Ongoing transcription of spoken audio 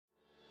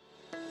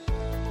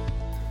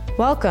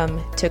Welcome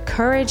to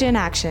Courage in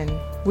Action.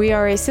 We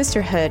are a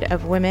sisterhood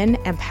of women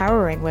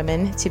empowering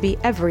women to be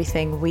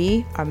everything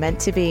we are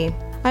meant to be.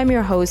 I'm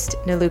your host,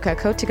 Niluka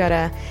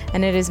Kotagara,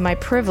 and it is my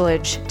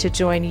privilege to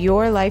join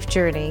your life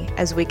journey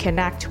as we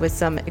connect with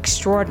some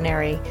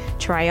extraordinary,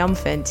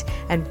 triumphant,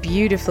 and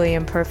beautifully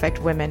imperfect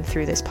women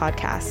through this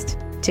podcast.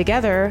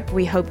 Together,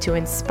 we hope to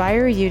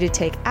inspire you to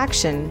take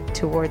action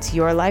towards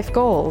your life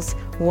goals,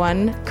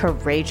 one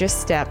courageous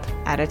step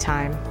at a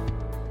time.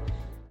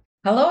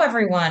 Hello,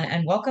 everyone,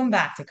 and welcome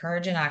back to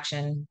Courage in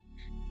Action.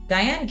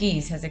 Diane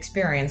Gies has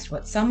experienced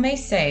what some may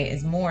say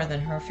is more than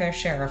her fair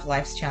share of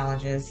life's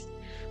challenges.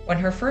 When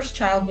her first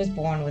child was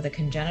born with a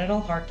congenital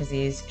heart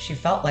disease, she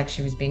felt like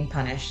she was being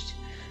punished.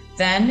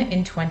 Then,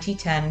 in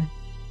 2010,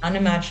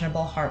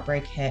 unimaginable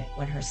heartbreak hit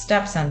when her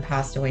stepson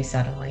passed away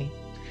suddenly.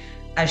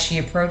 As she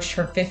approached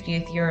her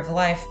 50th year of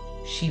life,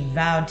 she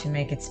vowed to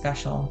make it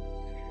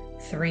special.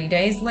 3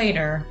 days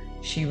later,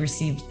 she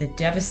received the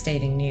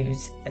devastating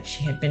news that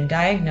she had been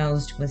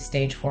diagnosed with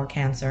stage 4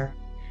 cancer.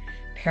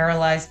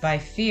 Paralyzed by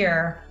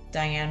fear,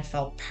 Diane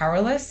felt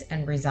powerless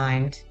and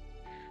resigned.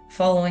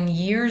 Following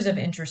years of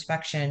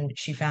introspection,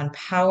 she found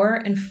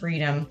power and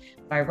freedom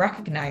by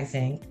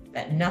recognizing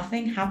that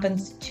nothing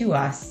happens to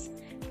us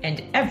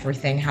and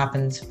everything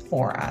happens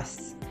for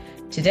us.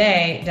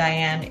 Today,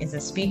 Diane is a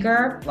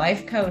speaker,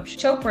 life coach,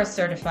 Chopra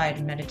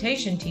certified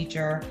meditation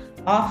teacher,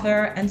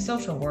 author, and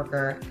social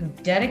worker who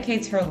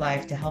dedicates her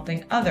life to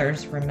helping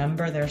others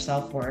remember their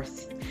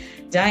self-worth.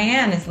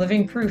 Diane is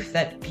living proof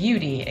that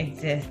beauty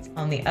exists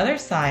on the other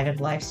side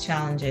of life's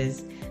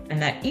challenges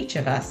and that each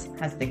of us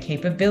has the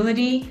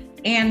capability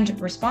and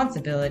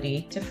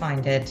responsibility to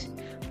find it.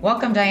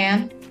 Welcome,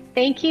 Diane.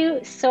 Thank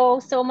you so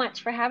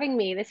much for having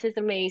me. This is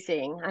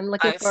amazing. I'm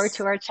looking forward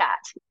to our chat.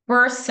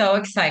 We're so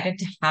excited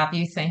to have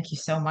you. Thank you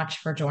so much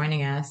for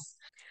joining us.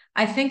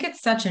 I think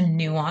it's such a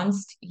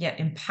nuanced yet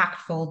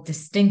impactful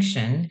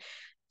distinction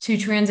to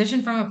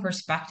transition from a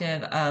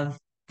perspective of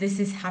this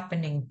is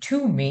happening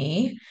to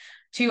me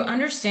to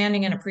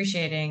understanding and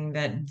appreciating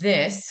that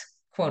this,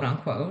 quote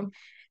unquote,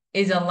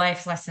 is a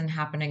life lesson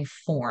happening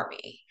for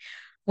me.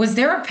 Was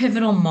there a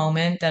pivotal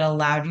moment that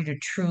allowed you to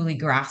truly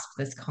grasp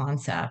this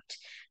concept?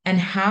 And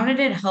how did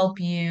it help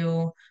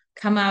you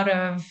come out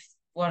of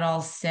what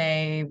I'll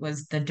say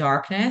was the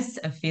darkness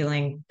of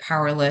feeling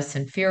powerless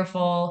and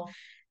fearful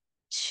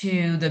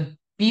to the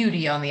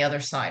beauty on the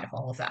other side of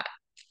all of that?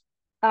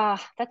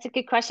 That's a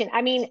good question.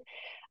 I mean,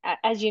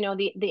 as you know,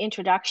 the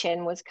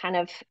introduction was kind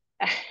of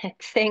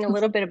saying a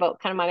little bit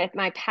about kind of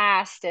my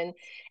past and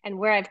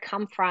where I've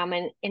come from,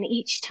 and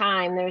each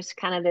time there's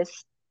kind of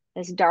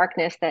this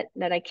darkness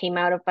that I came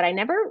out of, but I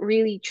never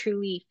really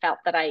truly felt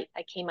that I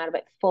came out of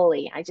it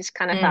fully. I just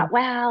kind of thought, Mm,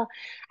 well,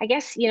 I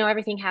guess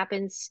everything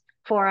happens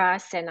for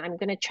us, and I'm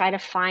going to try to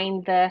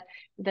find the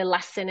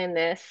lesson in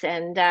this,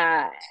 and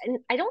I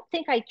don't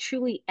think I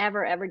truly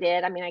ever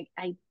did. I mean,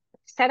 I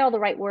said all the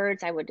right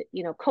words. I would,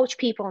 coach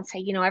people and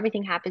say,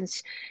 everything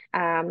happens,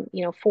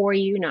 for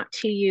you, not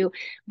to you.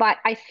 But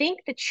I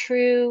think the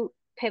true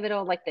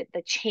pivotal, like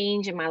the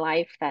change in my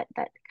life that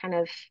kind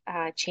of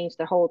changed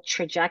the whole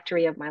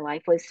trajectory of my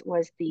life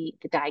was the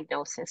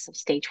diagnosis of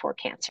stage 4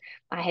 cancer.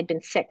 I had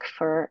been sick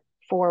for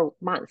 4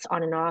 months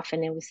on and off,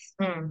 and it was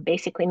mm,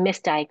 basically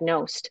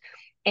misdiagnosed.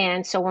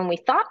 And so when we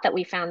thought that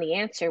we found the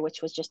answer,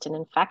 which was just an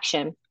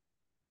infection,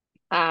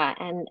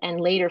 and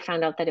later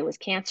found out that it was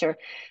cancer,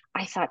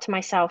 I thought to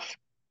myself,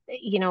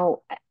 you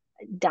know,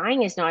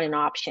 dying is not an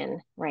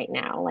option right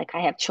now. Like,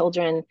 I have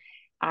children,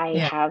 I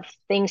yeah. have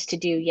things to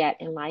do yet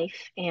in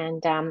life,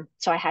 and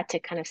so I had to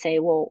kind of say,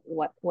 well,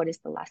 what is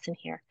the lesson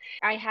here?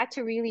 I had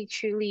to really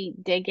truly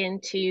dig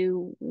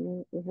into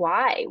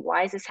why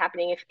is this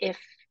happening?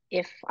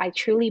 If I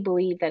truly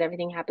believe that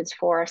everything happens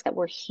for us, that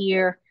we're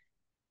here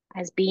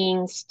as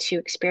beings to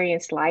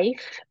experience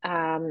life,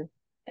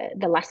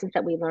 the lessons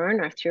that we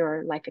learn are through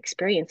our life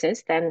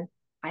experiences, then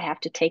I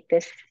have to take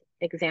this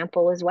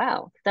example as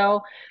well.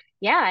 So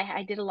yeah,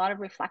 I did a lot of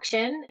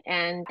reflection,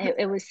 and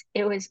it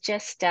was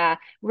just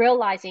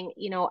realizing,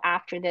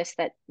 after this,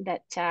 that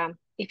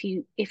if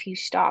you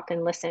stop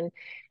and listen,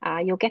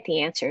 you'll get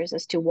the answers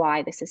as to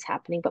why this is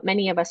happening. But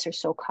many of us are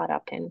so caught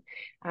up in,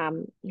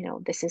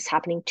 this is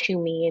happening to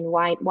me, and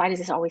why does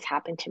this always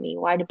happen to me?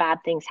 Why do bad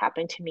things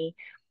happen to me?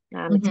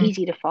 It's Mhm.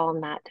 easy to fall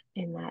in that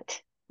kind of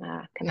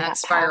That that path.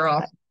 spiral.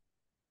 But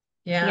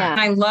Yeah. yeah,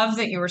 And I love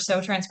that you were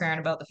so transparent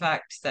about the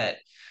fact that,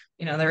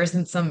 there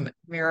isn't some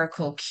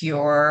miracle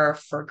cure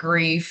for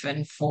grief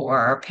and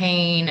for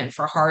pain and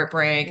for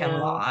heartbreak and no,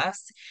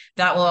 loss.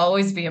 That will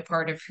always be a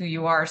part of who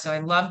you are. So I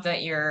love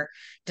that you're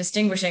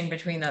distinguishing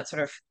between that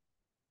sort of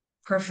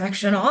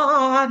perfection.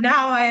 Oh,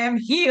 now I am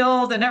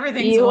healed and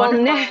everything's you will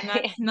wonderful. ne And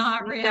that's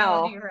not no,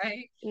 reality,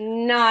 right?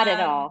 not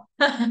at all.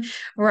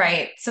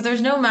 Right. So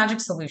there's no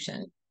magic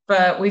solution,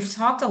 but we've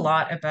talked a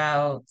lot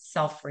about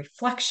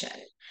self-reflection.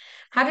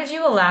 How did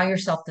you allow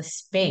yourself the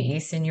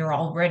space in your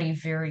already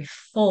very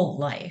full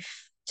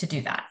life to do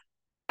that?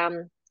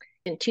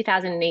 In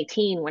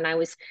 2018, when I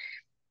was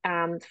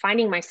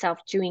finding myself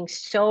doing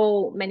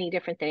so many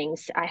different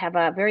things. I have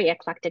a very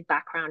eclectic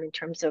background in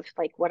terms of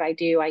like what I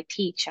do. I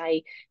teach,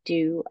 I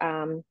do,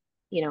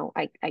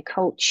 I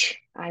coach.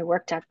 I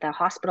worked at the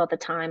hospital at the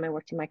time. I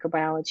worked in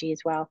microbiology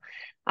as well.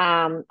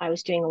 I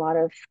was doing a lot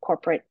of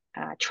corporate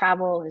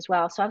travel as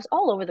well. So I was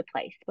all over the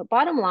place. But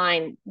bottom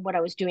line, what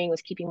I was doing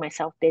was keeping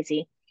myself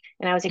busy,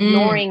 and I was Mm,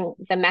 ignoring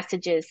the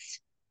messages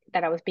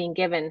that I was being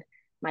given.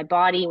 My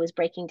body was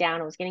breaking down.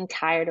 I was getting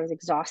tired. I was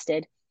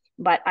exhausted.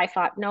 But I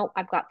thought, no,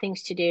 I've got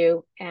things to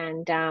do.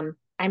 And I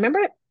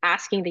remember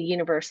asking the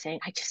universe, saying,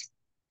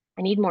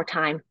 I need more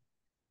time.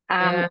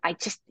 yeah. I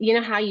just, you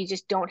know how you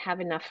just don't have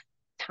enough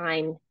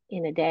time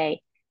in a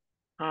day.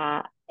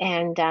 Uh,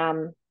 and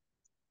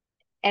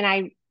and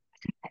I,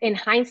 in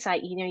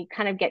hindsight, you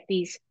kind of get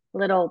these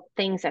little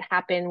things that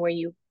happen where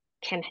you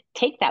can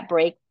take that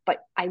break, but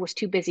I was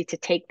too busy to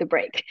take the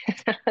break.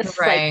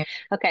 It's like, Right.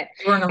 okay.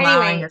 You weren't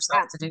allowing Anyway,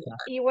 yourself to do that.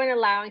 you weren't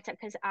allowing to,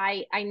 because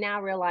I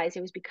now realize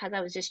it was because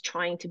I was just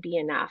trying to be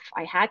enough.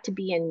 I had to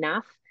be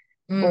enough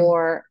Mm,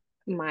 for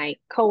my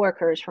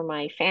coworkers, for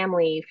my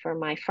family, for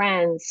my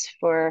friends,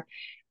 for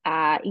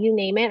you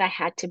name it. I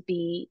had to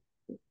be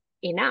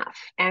enough.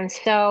 And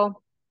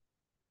so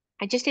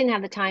I just didn't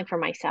have the time for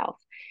myself.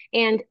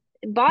 And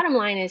bottom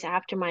line is,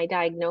 after my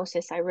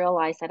diagnosis, I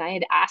realized that I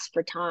had asked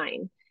for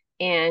time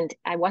and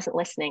I wasn't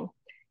listening.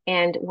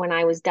 And when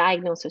I was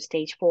diagnosed with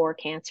stage 4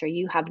 cancer,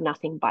 you have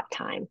nothing but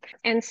time.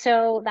 And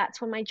so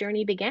that's when my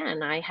journey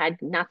began. I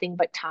had nothing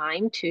but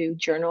time to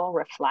journal,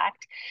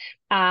 reflect.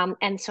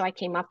 And so I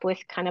came up with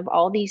kind of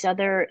all these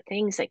other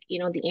things, like,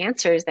 the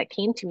answers that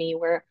came to me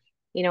were,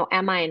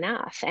 am I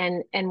enough?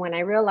 And when I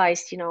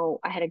realized,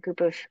 I had a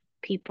group of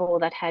people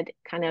that had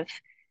kind of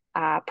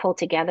pulled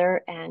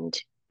together and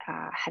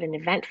had an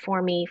event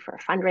for me for a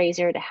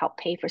fundraiser to help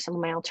pay for some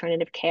of my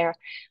alternative care.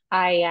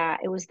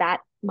 It was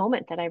that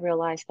moment that I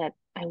realized that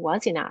I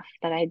was enough,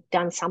 that I'd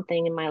done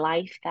something in my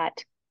life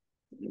that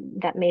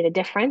made a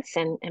difference,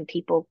 and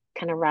people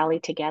kind of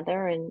rallied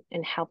together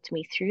and helped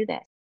me through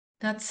this.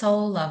 that's so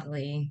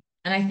lovely.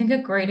 And I think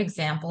a great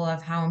example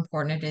of how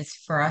important it is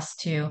for us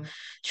to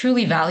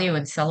truly value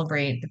and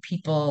celebrate the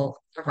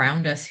people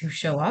around us who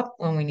show up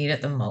when we need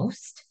it the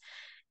most.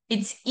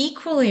 It's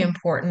equally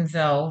important,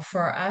 though,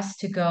 for us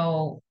to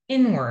go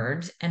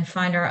inward and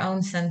find our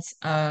own sense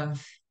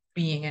of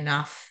being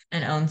enough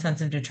and own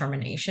sense of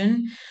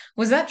determination.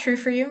 Was that true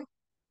for you?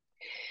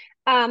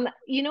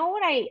 You know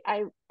what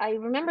I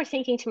remember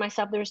thinking to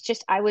myself,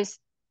 I was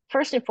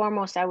first and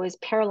foremost, I was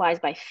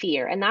paralyzed by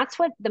fear. And that's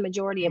what the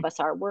majority of us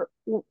are.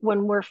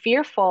 When we're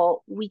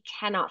fearful, we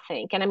cannot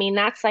think. And I mean,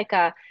 that's like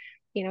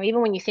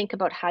even when you think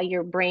about how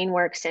your brain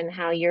works and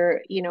how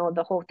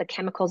the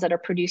chemicals that are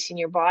produced in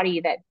your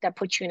body that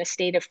put you in a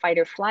state of fight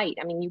or flight.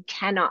 I mean, you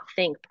cannot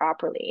think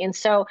properly. And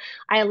so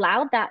I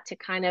allowed that to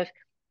kind of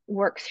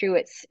work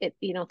through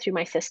through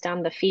my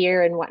system, the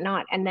fear and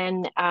whatnot. And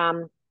then,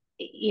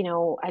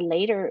 I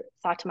later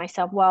thought to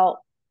myself,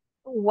 well,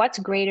 what's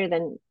greater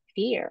than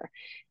fear?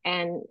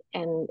 And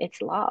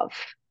it's love.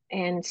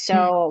 And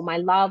Mm, so my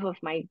love of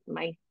my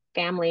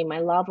family, my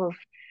love of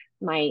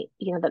my,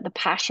 the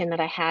passion that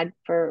I had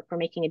for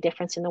making a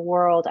difference in the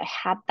world,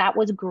 that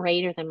was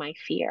greater than my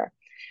fear.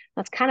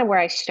 That's kind of where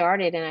I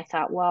started. And I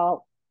thought,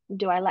 well,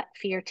 do I let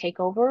fear take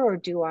over, or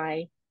do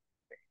I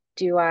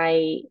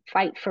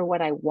fight for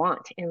what I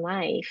want in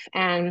life?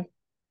 And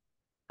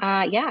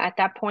yeah, at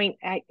that point,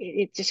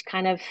 it just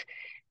kind of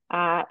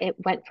it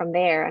went from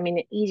there. I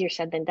mean, easier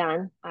said than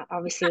done.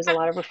 Obviously, it was a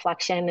lot of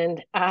reflection,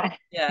 and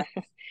yeah.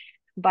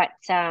 but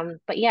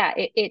yeah,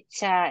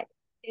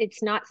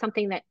 it's not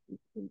something that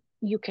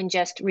you can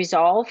just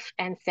resolve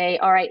and say,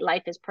 all right,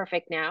 life is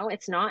perfect now.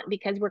 It's not,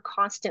 because we're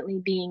constantly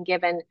being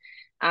given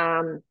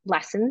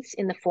lessons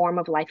in the form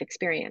of life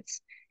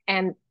experience,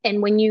 and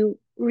when you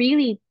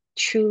really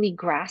truly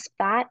grasp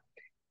that,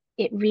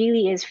 it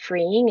really is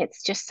freeing.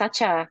 It's just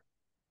such a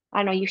I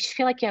don't know, you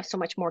feel like you have so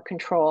much more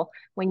control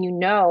when you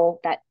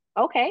know that,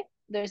 okay,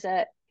 there's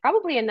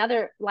probably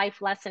another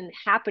life lesson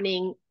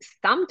happening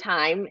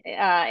sometime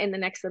in the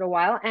next little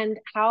while. And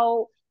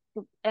how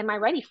am I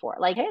ready for it?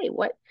 Like, hey,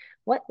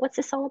 what's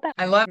this all about?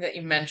 I love that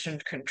you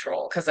mentioned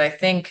control because I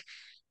think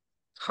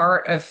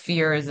part of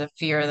fear is a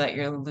fear that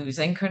you're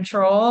losing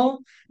control,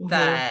 Hmm.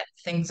 that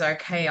things are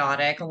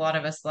chaotic. A lot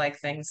of us like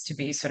things to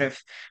be sort of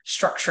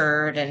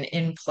structured and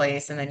in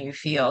place, and then you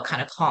feel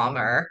kind of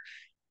calmer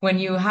when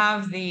you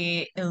have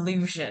the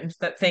illusion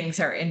that things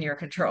are in your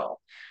control.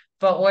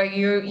 But what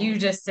you Yeah,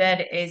 just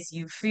said is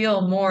you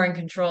feel more in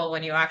control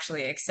when you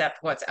actually accept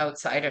what's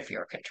outside of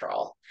your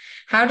control.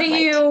 How do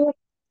right. you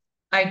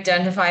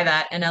identify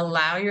that and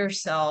allow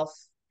yourself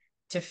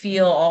to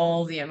feel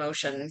all the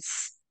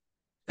emotions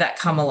that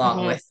come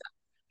along Hmm. with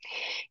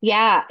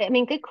Yeah, I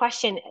mean, good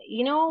question.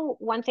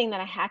 One thing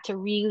that I had to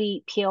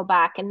really peel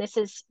back, and this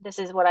is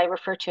what I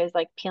refer to as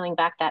like peeling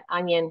back that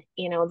onion,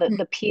 the them?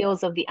 the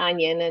peels of the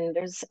onion, and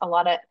there's a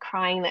lot of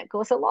crying that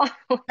goes along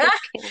Ah, with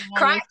peeling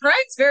onions.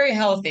 crying's very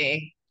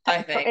healthy.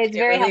 I think. It's It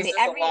very healthy. releases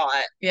a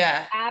lot.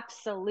 Yeah.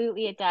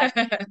 Absolutely it does.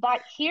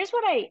 But here's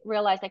what I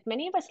realized, like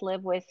many of us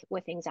live with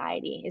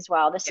anxiety as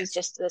well. This is Yes.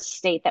 just the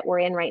state that we're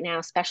in right now,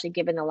 especially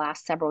given the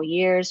last several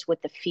years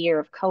with the fear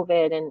of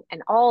COVID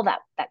and all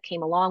that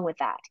came along with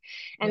that.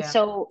 And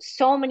Yeah.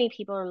 so many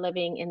people are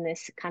living in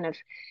this kind of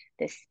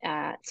this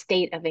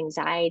state of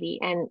anxiety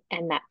and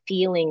that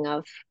feeling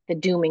of the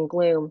doom and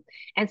gloom.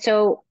 And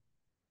so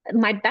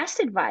my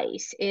best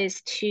advice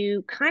is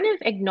to kind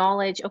of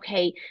acknowledge,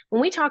 okay, when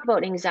we talk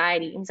about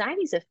anxiety,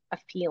 anxiety is a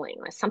feeling,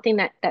 something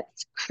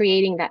that's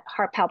creating that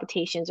heart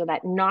palpitations or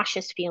that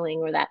nauseous feeling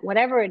or that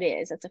whatever it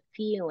is, that's a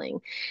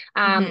feeling.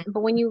 Hmm. But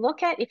when you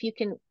look at if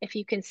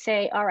you can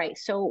say, all right,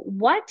 so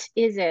what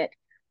is it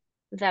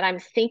that I'm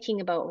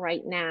thinking about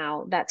right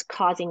now that's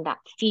causing that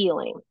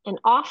feeling? And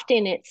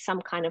often it's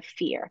some kind of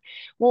fear.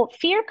 Well,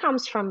 fear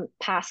comes from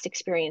past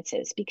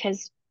experiences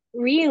because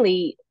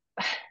really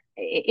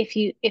if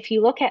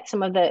you look at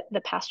some of the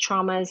past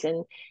traumas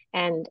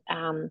and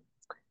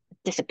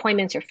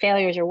disappointments or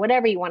failures or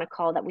whatever you want to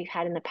call that we've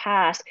had in the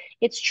past,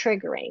 it's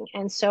triggering.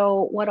 And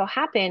so what'll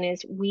happen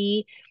is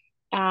we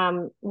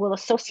will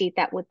associate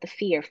that with the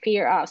fear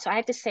of. So I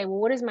have to say, well,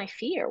 what is my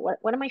fear?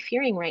 What am I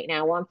fearing right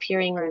now? Well, I'm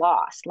fearing Right.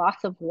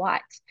 loss of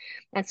what?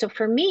 And so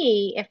for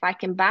me, if I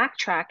can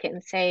backtrack it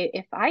and say,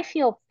 if I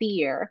feel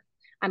fear,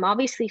 I'm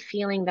obviously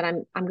feeling that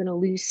I'm going to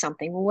lose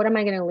something. Well, what am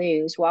I going to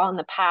lose? Well, in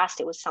the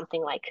past, it was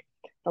something like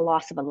the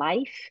loss of a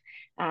life,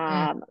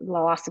 Mm. the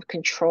loss of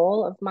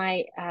control of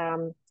my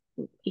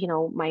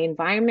my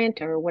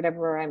environment or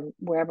whatever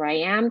wherever I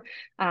am,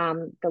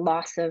 the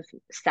loss of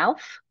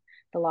self,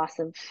 the loss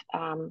of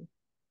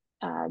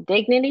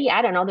dignity.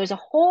 I don't know. There's a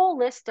whole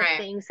list of Right.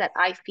 things that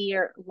I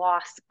fear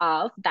loss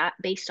of that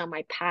based on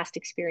my past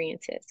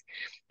experiences.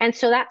 And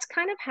so that's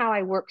kind of how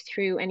I work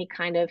through any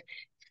kind of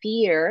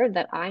fear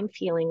that I'm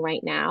feeling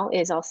right now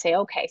is I'll say,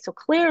 okay, so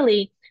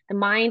clearly the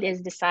mind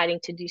is deciding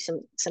to do some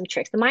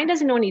tricks. The mind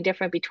doesn't know any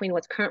different between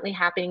what's currently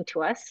happening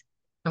to us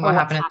And or what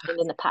what's happened in the happened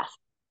in past? the past.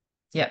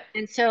 Yep.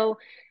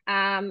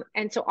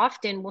 And so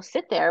often we'll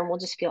sit there and we'll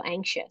just feel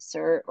anxious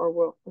or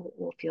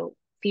we'll feel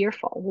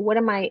fearful.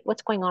 Well,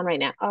 what's going on right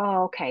now?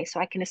 Oh, okay. So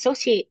I can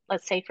associate,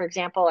 let's say, for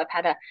example, I've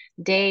had a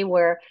day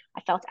where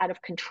I felt out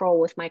of control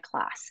with my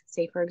class,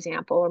 say, for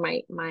example, or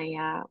my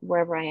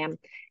wherever I am.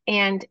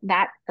 And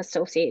that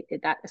associates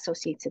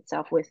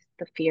itself with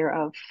the fear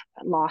of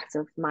loss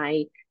of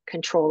my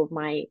control of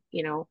my,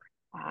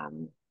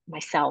 um,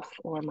 myself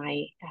or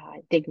my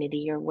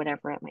dignity or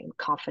whatever, my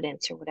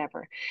confidence or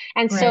whatever.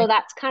 And so Right.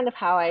 that's kind of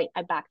how I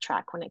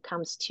backtrack when it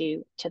comes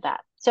to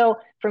that. So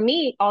for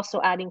me, also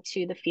adding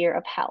to the fear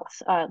of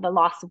health, the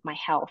loss of my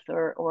health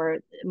or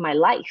my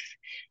life.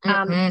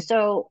 Hmm.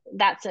 So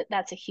that's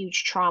a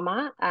huge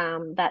trauma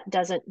that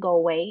doesn't go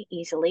away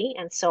easily,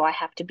 and so I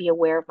have to be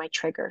aware of my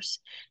triggers.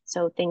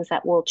 So things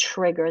that will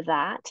trigger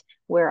that,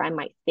 where I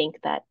might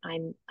think that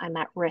I'm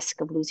at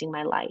risk of losing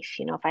my life.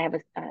 If I have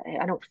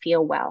I don't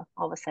feel well,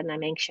 all of a sudden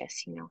I'm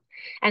anxious.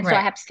 And so I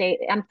Right. have to say,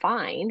 I'm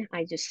fine.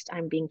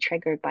 I'm being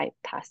triggered by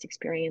past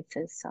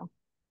experiences. So,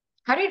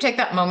 How do you take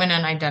that moment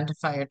and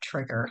identify a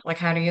trigger? Like,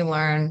 how do you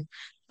learn,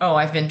 oh,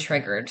 I've been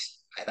triggered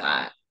by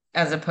that?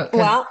 As opposed,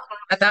 because well,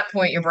 at that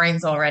point, your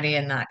brain's already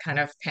in that kind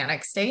of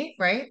panic state,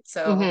 right?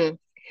 So, mhm.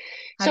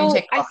 how do you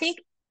take So it I off? think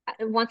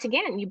once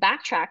again, you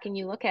backtrack and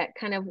you look at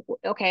kind of,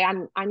 okay,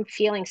 I'm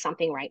feeling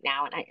something right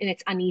now, and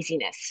it's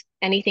uneasiness.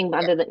 Anything Yeah.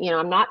 other than,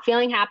 I'm not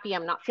feeling happy,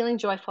 I'm not feeling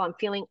joyful, I'm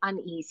feeling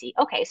uneasy.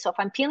 Okay, so if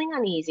I'm feeling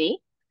uneasy,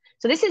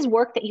 so this is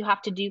work that you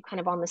have to do kind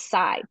of on the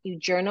side. You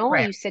journal,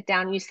 Right. you sit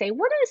down, you say,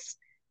 what does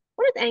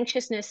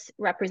anxiousness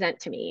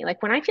represent to me?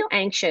 Like when I feel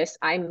anxious,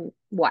 I'm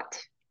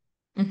what?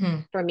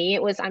 Hmm. For me,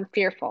 it was I'm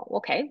fearful.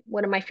 Okay,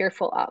 what am I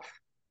fearful of?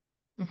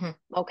 Hmm.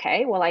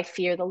 Okay, well, I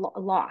fear the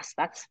loss.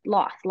 That's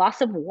loss.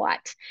 Loss of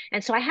what?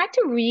 And so I had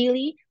to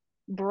really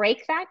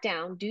break that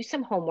down, do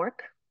some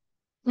homework,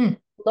 Mm.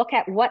 look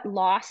at what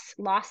loss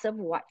of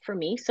what for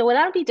me. So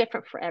that'll be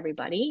different for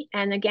everybody.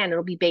 And again,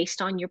 it'll be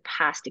based on your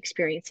past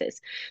experiences.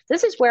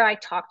 This is where I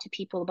talk to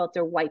people about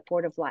their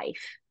whiteboard of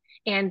life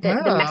and the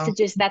Oh,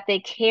 messages that they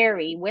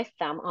carry with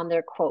them on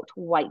their quote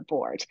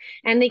whiteboard.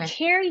 And they okay.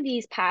 carry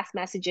these past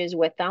messages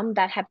with them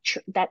that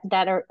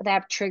that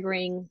have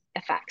triggering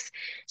effects.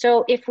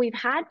 So if we've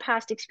had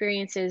past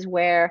experiences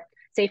where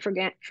say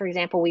for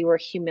example we were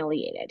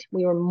humiliated,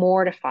 we were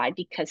mortified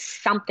because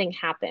something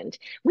happened,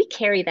 we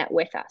carry that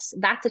with us.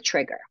 That's a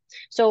trigger.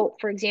 So,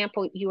 for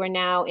example, you are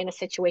now in a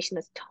situation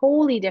that's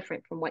totally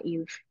different from what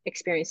you've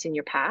experienced in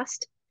your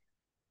past,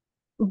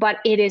 but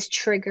it is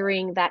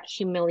triggering that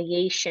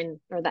humiliation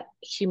or that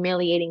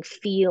humiliating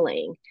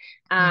feeling.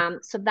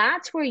 Mhm. So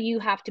that's where you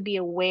have to be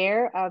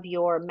aware of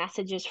your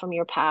messages from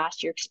your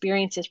past, your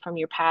experiences from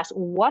your past,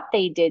 what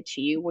they did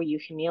to you. Were you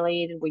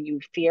humiliated? Were you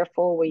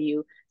fearful? Were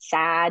you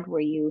sad? Were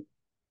you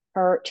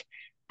hurt?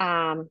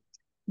 Um,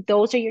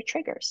 those are your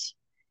triggers.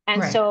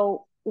 And Right.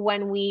 so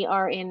when we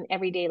are in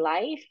everyday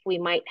life, we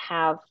might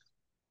have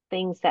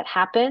things that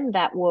happen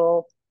that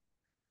will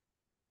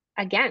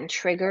again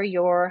trigger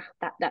your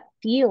that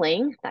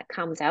feeling that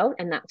comes out,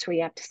 and that's where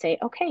you have to say,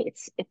 okay,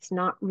 it's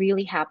not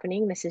really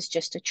happening, this is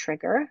just a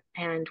trigger,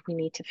 and we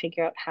need to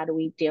figure out how do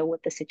we deal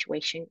with the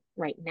situation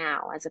right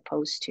now, as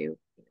opposed to,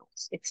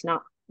 it's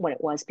not what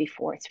it was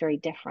before, it's very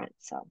different.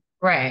 So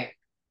Right.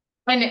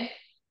 And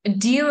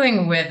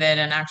dealing with it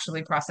and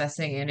actually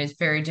processing it is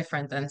very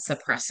different than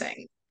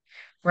suppressing,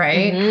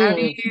 right?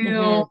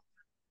 hmm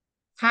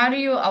How do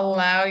you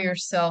allow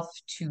yourself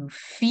to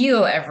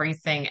feel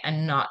everything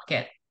and not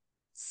get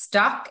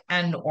stuck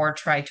and or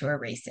try to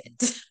erase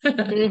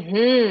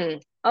it?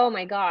 oh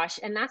my gosh,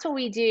 and that's what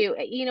we do,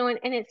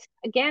 and it's,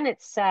 again,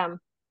 it's I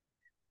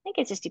think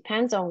it just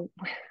depends on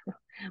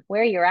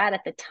where you're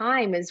at the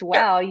time as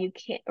Sure. well. You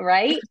can't,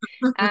 right?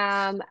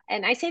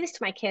 And I say this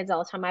to my kids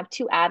all the time. I have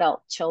two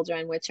adult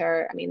children, which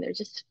are, I mean, they're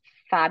just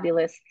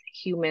fabulous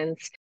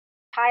humans.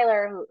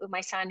 Tyler,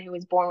 my son, who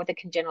was born with a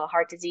congenital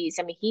heart disease,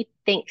 I mean, he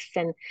thinks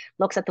and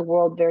looks at the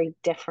world very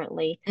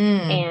differently.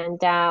 Mm,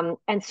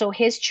 And so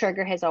his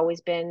trigger has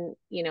always been,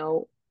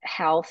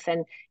 health,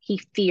 and he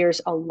fears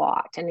a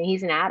lot. And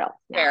he's an adult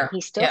now, and fair. he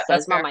still Yeah,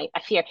 that's says, fair. Mom, I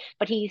fear.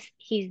 But he's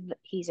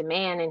a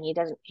man, and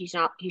he's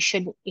not, he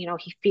shouldn't,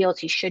 he feels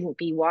he shouldn't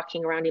be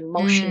walking around Mm,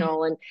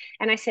 emotional.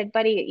 And I said,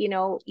 buddy,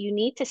 you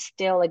need to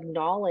still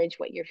acknowledge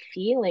what you're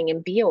feeling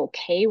and be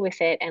okay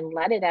with it and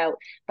let it out.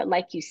 But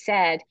like you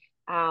said,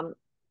 um,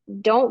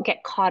 don't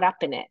get caught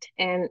up in it.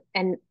 And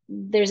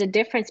there's a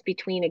difference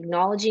between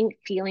acknowledging,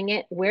 feeling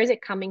it, where's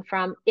it coming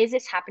from, is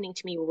this happening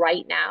to me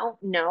right now?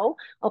 No.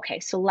 Okay,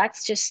 so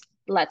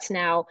let's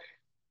now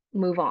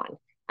move on.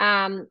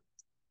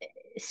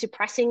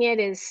 Suppressing it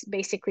is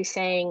basically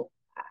saying,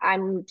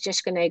 I'm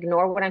just going to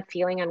ignore what I'm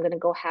feeling. I'm going to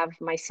go have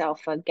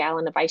myself a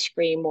gallon of ice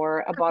cream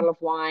or a bottle of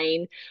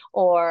wine,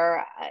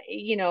 or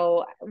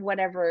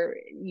whatever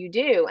you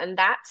do. And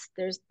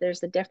there's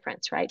the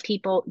difference, right?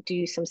 People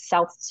do some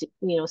self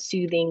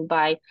soothing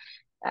by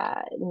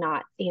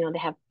not, they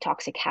have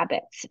toxic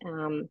habits,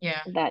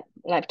 yeah. that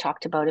I've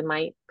talked about in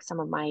my some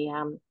of my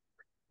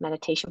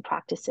meditation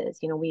practices.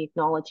 We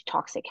acknowledge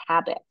toxic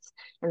habits,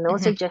 and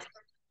those Mhm. are just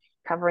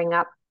covering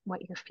up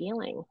what you're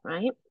feeling,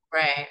 right?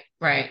 Right,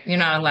 right. You're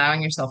not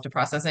allowing yourself to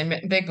process. I'm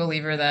a big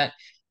believer that,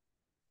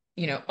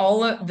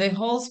 all of the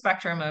whole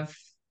spectrum of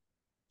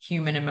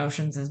human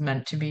emotions is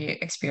meant to be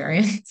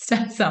experienced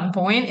at some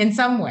point in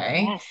some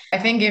way. Yes. I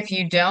think if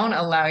you don't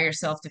allow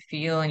yourself to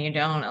feel and you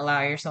don't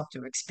allow yourself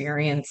to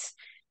experience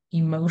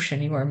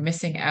emotion, you are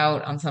missing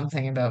out on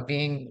something about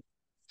being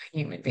a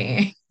human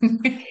being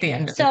at the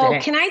end of the So day.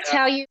 can I So,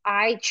 tell you,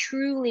 I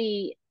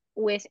truly,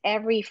 with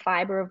every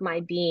fiber of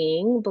my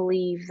being,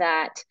 believe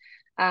that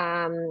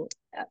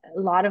a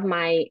lot of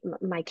my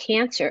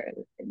cancer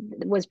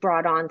was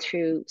brought on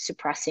through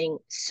suppressing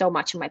so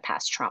much of my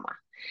past trauma.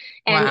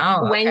 And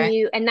wow, when okay.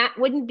 you, and that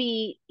wouldn't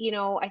be,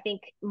 I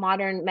think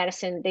modern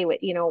medicine, they would,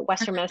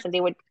 Western medicine,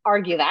 they would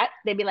argue that.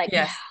 They'd be like, no,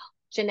 Yes.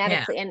 Yeah.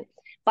 genetically.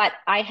 But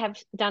I have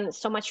done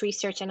so much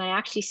research, and I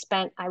actually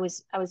I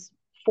was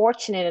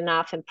fortunate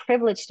enough and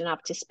privileged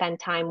enough to spend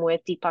time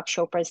with Deepak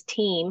Chopra's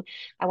team.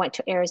 I went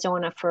to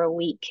Arizona for a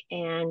week,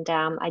 and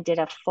I did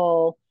a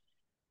full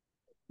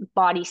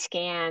body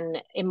scan,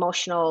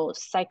 emotional,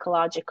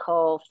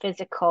 psychological,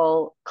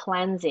 physical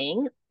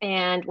cleansing.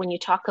 And when you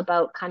talk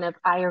about kind of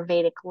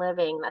Ayurvedic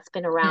living, that's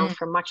been around Mm,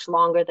 for much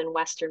longer than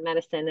Western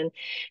medicine. And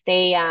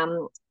they,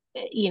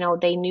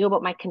 they knew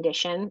about my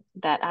condition,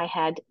 that I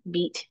had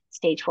beat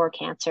stage 4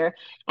 cancer.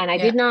 And I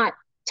yeah. did not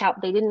tell,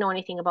 they didn't know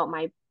anything about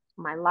my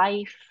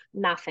life,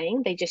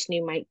 nothing. They just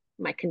knew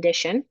my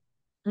condition.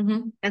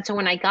 Hmm. And so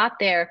when I got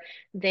there,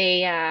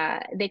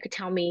 they could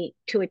tell me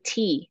to a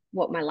T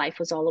what my life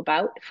was all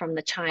about, from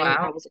the time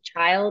I Wow. was a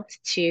child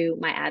to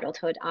my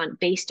adulthood, on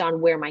based on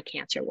where my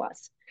cancer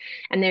was.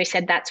 And they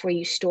said that's where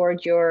you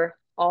stored your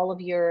all of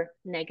your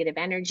negative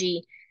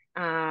energy.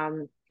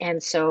 And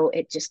so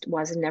it just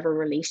was never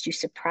released. You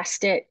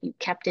suppressed it, you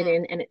kept it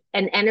Mm, in,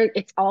 and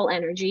it's all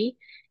energy,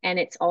 and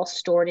it's all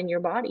stored in your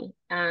body.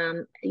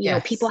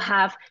 People yes.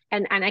 have,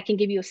 and I can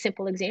give you a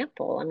simple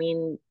example. I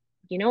mean,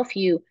 if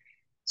you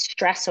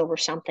stress over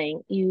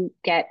something, you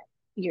get,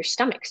 your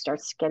stomach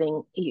starts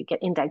getting, you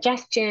get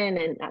indigestion,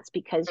 and that's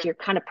because Mm, you're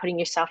kind of putting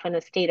yourself in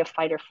a state of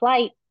fight or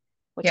flight,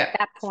 which at yeah.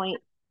 that point,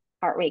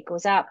 heart rate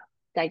goes up,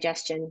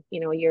 digestion,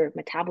 your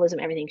metabolism,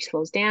 everything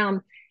slows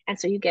down. And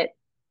so you get,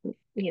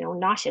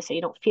 nauseous, so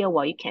you don't feel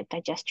well, you can't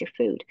digest your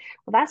food.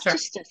 Well, that's Sure.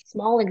 just a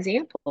small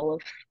example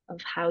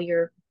of how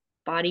your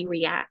body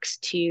reacts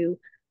to, you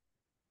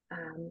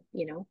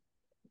know,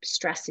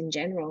 stress in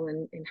general,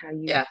 and how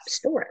you Yes.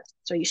 store it.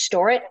 So you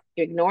store it,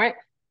 you ignore it,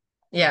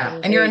 Yeah.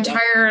 and And there your you go.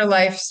 entire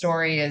life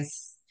story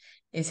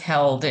is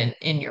held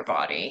in your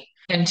body.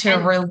 And to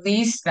And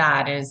release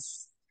that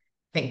is,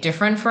 I think,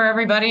 different for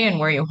everybody, and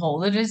where you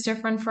hold it is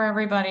different for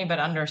everybody. But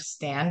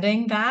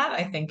understanding that,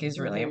 I think, is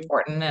really mhm,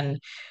 important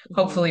and mhm.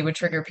 hopefully would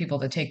trigger people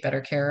to take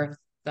better care of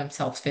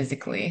themselves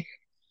physically.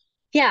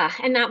 Yeah,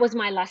 and that was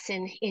my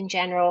lesson in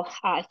general.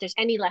 If there's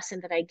any lesson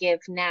that I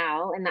give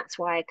now, and that's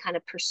why I kind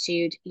of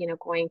pursued,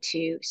 going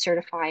to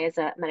certify as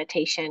a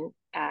meditation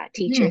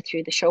teacher Mhm.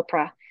 through the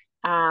Chopra.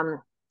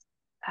 Um,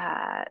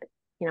 uh,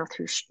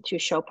 through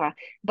Chopra.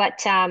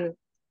 But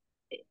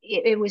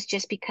it was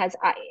just because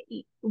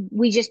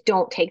we just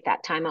don't take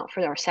that time out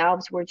for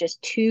ourselves. We're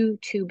just too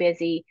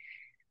busy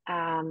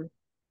um,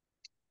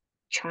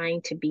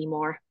 trying to be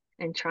more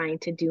and trying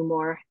to do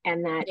more,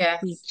 and that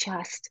Yes. we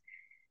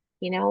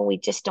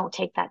just don't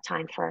take that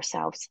time for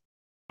ourselves.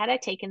 Had I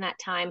taken that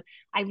time,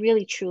 I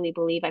really truly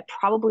believe I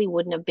probably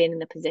wouldn't have been in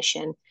the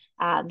position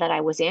that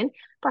I was in.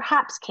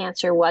 Perhaps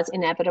cancer was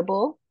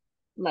inevitable.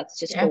 Let's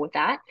just go Yeah. with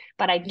that.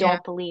 But I Yeah.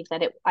 don't believe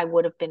that I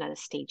would have been at a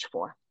stage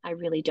 4. I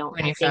really don't.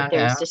 When I you think found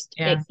there was out. just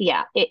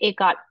Yeah. it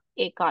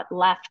got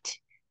left.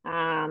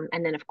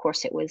 And then of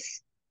course it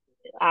was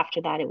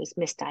after that it was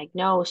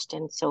misdiagnosed.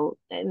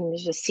 And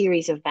there's a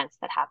series of events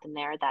that happened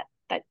there that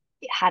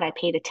had I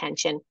paid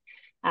attention,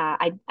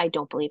 I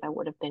don't believe I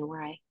would have been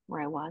where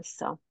I was.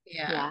 So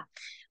Yeah. yeah.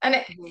 And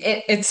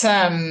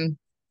Mhm.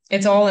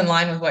 it's all in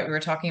line with what you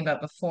were talking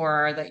about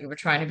before, that you were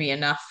trying to be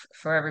enough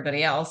for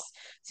everybody else.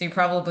 So you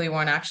probably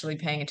weren't actually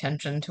paying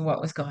attention to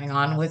what was going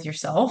on with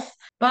yourself.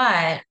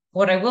 But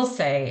what I will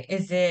say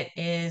is it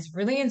is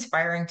really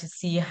inspiring to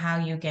see how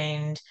you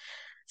gained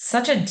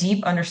such a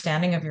deep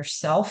understanding of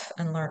yourself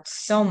and learned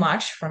so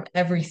much from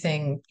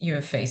everything you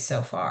have faced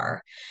so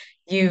far.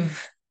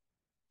 You've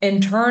in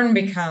turn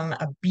become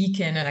a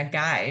beacon and a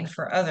guide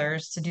for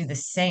others to do the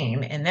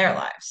same in their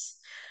lives.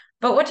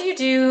 But what do you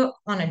do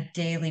on a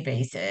daily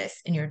basis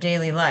in your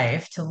daily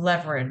life to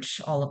leverage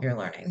all of your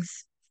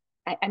learnings?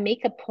 I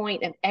make a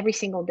point of every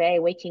single day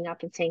waking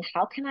up and saying,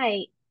 how can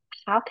I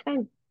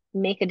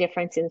make a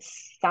difference in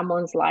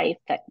someone's life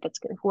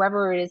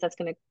whoever it is that's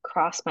going to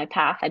cross my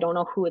path. I don't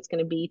know who it's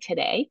going to be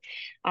today.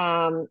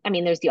 I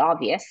mean, there's the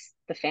obvious,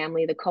 the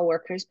family, the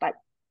coworkers, but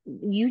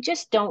you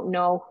just don't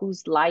know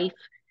whose life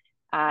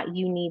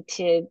you need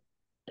to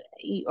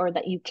or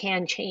that you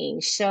can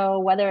change. So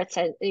whether it's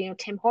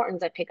Tim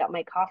Hortons, I pick up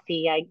my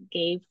coffee. I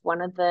gave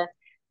one of the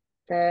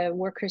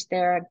workers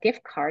there a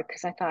gift card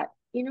because I thought,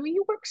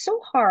 you work so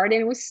hard,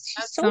 and it was just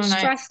That's so so nice.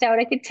 stressed out.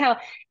 I could tell.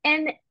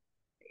 And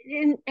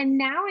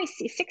now I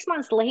see 6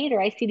 months later,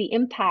 I see the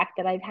impact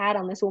that I've had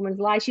on this woman's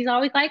life. She's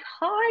always like,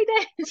 "Hi,"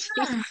 then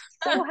she's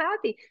so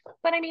happy.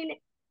 But I mean,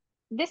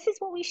 this is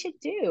what we should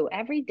do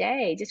every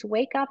day. Just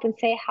wake up and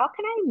say, how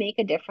can I make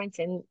a difference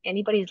in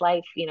anybody's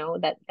life,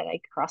 that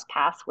I cross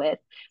paths with?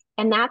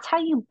 And that's how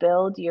you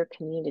build your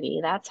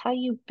community. That's how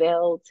you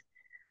build,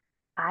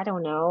 I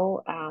don't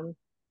know,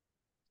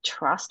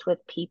 trust with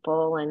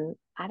people. And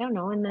I don't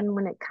know. And then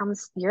when it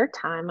comes your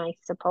time, I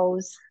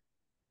suppose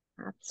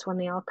that's when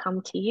they all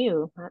come to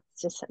you.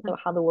 That's just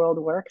how the world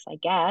works, I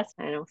guess.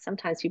 I know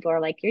sometimes people are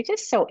like, you're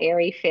just so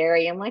airy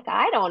fairy. I'm like,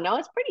 I don't know.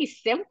 It's pretty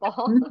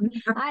simple.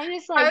 I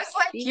just I like was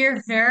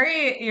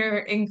like, you're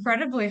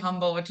incredibly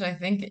humble, which I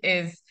think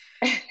is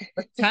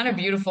kind of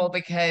beautiful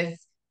because,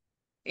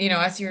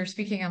 as you were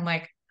speaking, I'm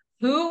like,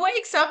 who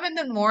wakes up in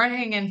the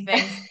morning and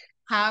thinks,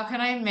 how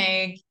can I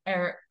make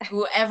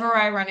whoever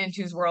I run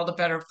into's world a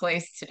better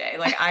place today?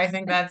 Like, I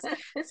think that's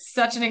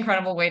such an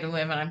incredible way to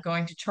live, and I'm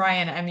going to try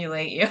and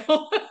emulate you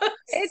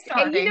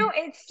starting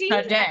It seems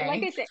like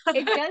today. I said,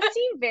 it does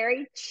seem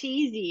very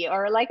cheesy,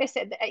 or like I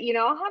said,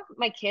 I'll have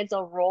my kids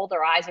will roll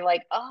their eyes. They're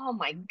like, "Oh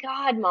my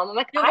God, mom." I'm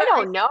like, No, I but I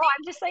don't know. think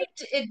I'm just like,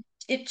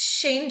 it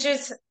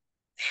changes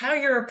how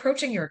you're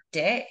approaching your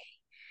day.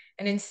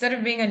 And instead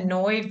of being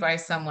annoyed by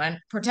someone,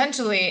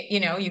 potentially,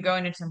 you go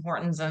into Tim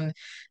Hortons and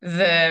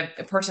the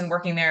person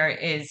working there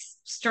is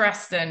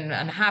stressed and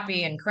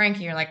unhappy and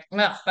cranky. You're like,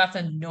 ugh, that's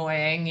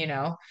annoying,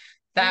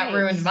 That right.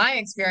 ruined my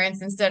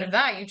experience. Instead of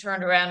that, you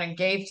turned around and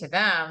gave to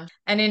them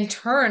and in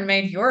turn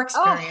made your Oh,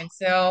 experience.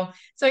 So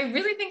I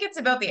really think it's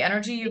about the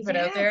energy you put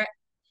out yeah. there.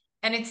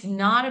 And it's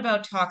not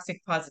about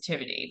toxic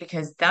positivity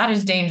because that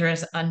is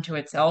dangerous unto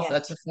itself. Yes.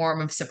 That's a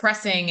form of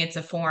suppressing. It's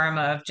a form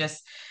of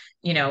just,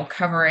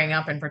 covering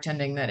up and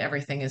pretending that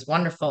everything is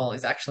wonderful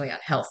is actually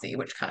unhealthy,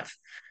 which kind of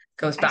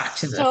goes I back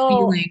to the so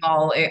feeling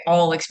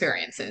all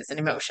experiences and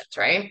emotions,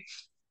 right?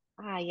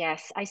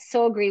 yes, I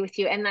so agree with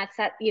you. And that's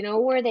that,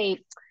 where and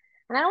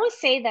I always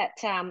say that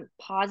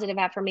positive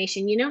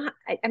affirmation,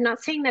 I'm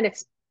not saying that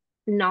it's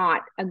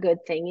not a good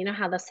thing. You know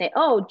how they'll say,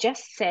 oh,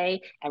 just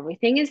say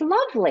everything is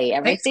lovely,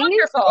 Everything's everything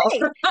is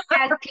wonderful.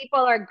 great, as people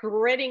are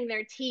gritting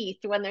their teeth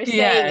when they're saying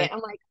Yes. it. I'm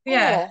like,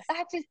 Yes. oh,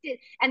 that just did.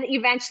 And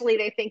eventually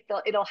they think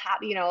it'll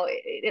happen,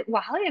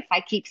 well, if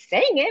I keep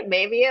saying it,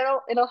 maybe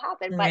it'll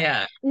happen. But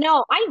Yeah.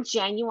 no, I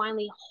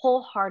genuinely,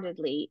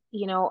 wholeheartedly,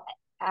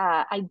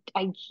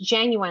 I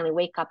genuinely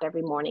wake up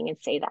every morning and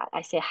say that.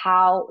 I say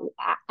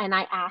and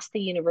I ask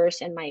the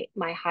universe and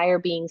my higher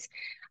beings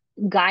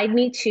guide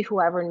me to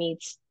whoever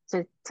needs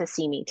to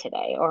see me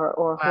today, or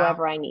Wow.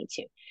 whoever I need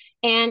to.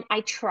 And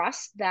I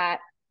trust that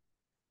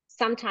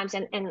sometimes,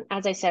 and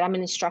as I said, I'm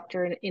an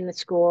instructor in the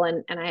school,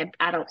 and I have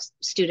adult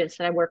students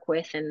that I work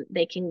with, and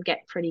they can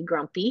get pretty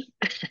grumpy.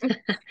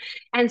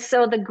 And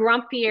so the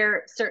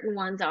grumpier certain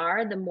ones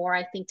are, the more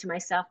I think to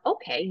myself,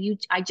 okay,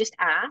 I just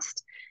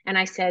asked, and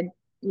I said,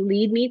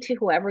 lead me to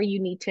whoever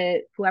needs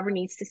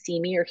to see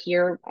me or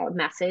hear a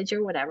message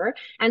or whatever.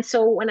 And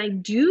so when I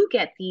do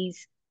get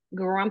these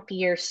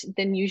grumpier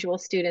than usual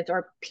students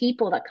or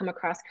people that come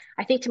across,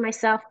 I think to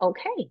myself,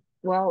 okay,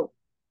 well,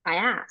 I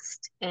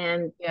asked,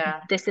 and Yeah.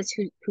 this is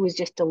who was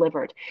just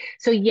delivered.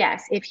 So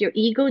yes, if you're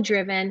ego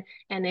driven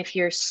and if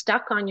you're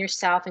stuck on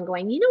yourself and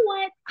going, you know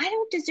what, I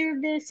don't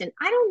deserve this, and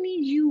I don't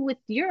need you with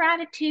your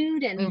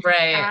attitude, and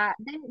Right.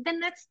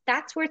 then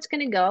that's where it's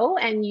going to go,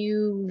 and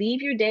you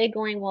leave your day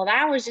going, well,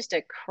 that was just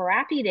a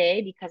crappy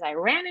day because I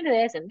ran into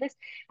this and this,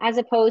 as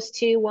opposed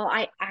to, well,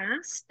 I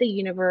asked the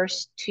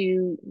universe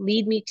to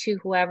lead me to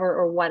whoever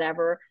or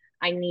whatever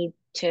I need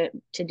to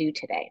do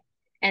today.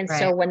 And Right.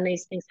 so when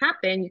these things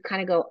happen, you kind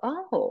of go,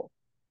 oh,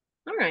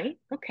 all right,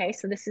 okay,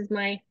 so this is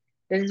my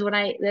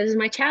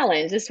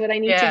challenge. This is what I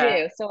need to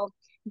Yeah. do. So,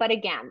 but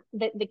again,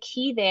 the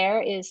key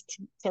there is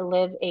to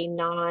live a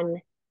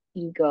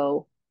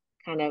non-ego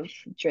kind of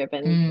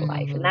driven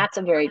life. And Mm. that's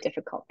a very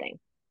difficult thing.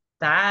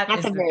 That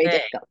That's is a the very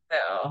thing, difficult.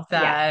 though. Yeah,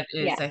 That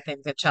yeah, is, I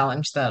think, the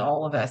challenge that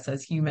all of us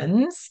as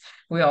humans,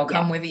 we all yeah.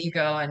 come with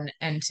ego,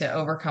 and to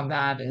overcome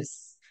that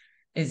is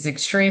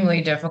extremely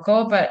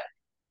difficult, but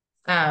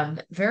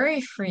very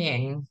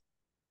freeing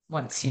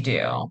once you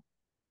do.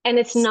 And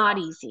it's So, not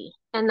easy.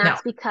 And no.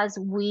 that's because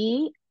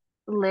we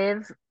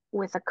live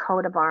with a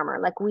coat of armor.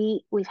 Like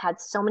we've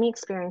had so many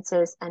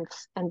experiences and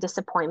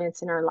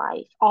disappointments in our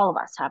life. All of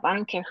us have. I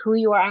don't care who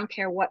you are. I don't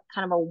care what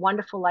kind of a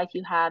wonderful life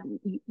you have.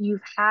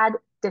 You've had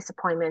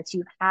disappointments.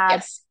 You've had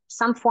Yes.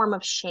 some form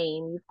of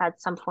shame. You've had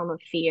some form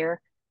of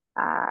fear,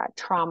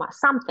 trauma,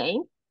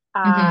 something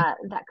Hmm.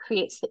 that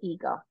creates the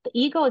ego. The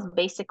ego is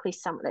basically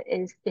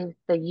is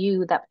the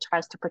you that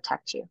tries to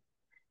protect you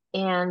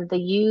and the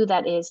you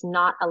that is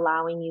not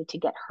allowing you to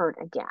get hurt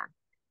again.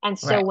 And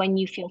so Right. when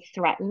you feel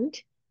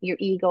threatened, your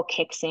ego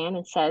kicks in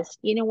and says,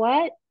 you know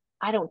what?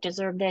 I don't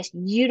deserve this.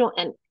 You don't.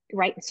 And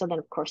right. And so then,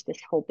 of course, this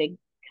whole big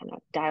kind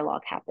of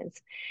dialogue happens.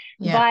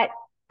 Yeah. But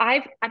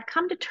I've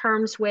come to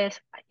terms with,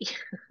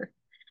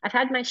 I've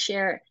had my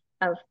share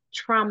of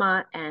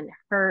trauma and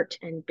hurt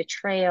and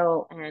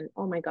betrayal and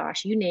oh my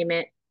gosh, you name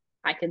it.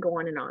 I could go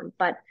on and on.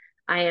 But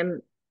I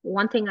am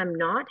one thing I'm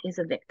not is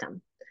a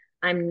victim.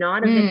 I'm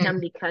not a Mm. victim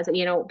because,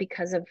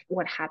 because of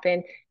what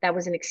happened. That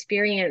was an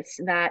experience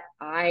that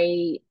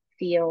I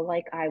feel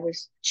like I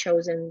was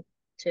chosen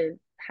to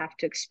have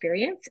to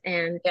experience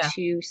and Yeah.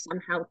 to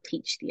somehow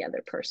teach the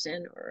other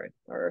person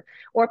or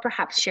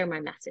perhaps share my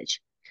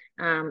message.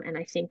 And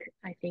I think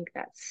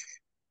that's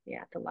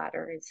yeah, the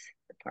latter is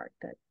the part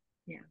that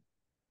yeah,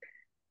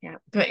 yeah,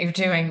 But you're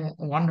doing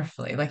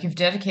wonderfully. Like you've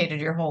dedicated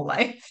your whole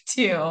life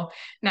to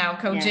now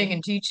yeah. coaching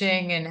and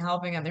teaching and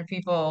helping other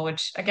people,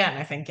 which again,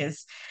 I think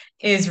is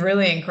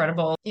really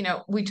incredible.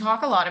 We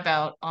talk a lot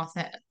about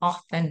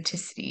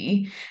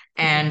authenticity Mhm.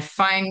 and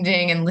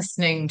finding and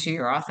listening to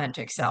your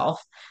authentic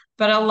self,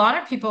 but a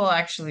lot of people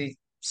actually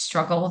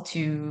struggle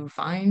to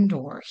find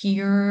or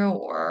hear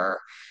or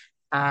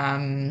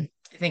I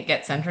think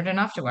get centered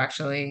enough to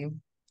actually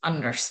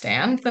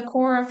understand the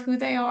core of who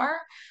they are.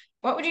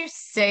 What would you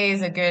say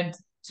is a good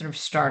sort of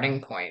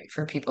starting point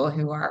for people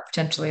who are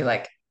potentially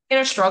like in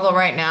a struggle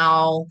right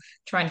now,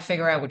 trying to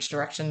figure out which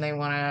direction they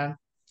want to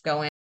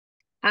go in?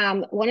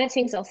 One of the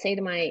things I'll say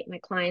to my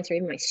clients or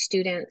even my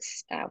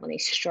students when they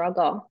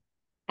struggle,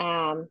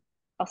 um,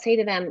 I'll say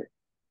to them,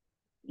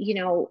 you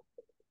know,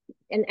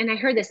 and I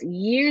heard this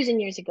years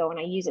and years ago, and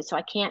I use it, so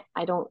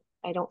I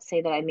don't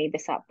say that I made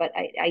this up, but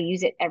I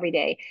use it every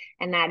day,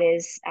 and that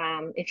is,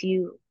 if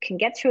you can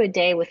get through a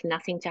day with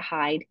nothing to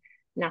hide,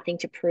 nothing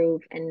to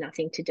prove, and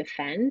nothing to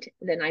defend,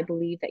 then I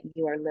believe that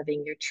you are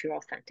living your true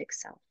authentic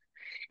self.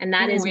 And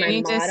that Ooh, is we my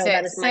need to motto. say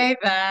That is my say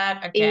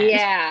that again.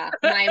 yeah,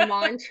 my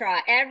mantra.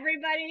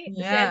 Everybody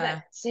says that.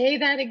 Yeah. Say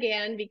that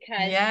again because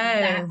that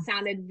Yes.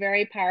 sounded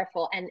very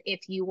powerful. And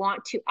if you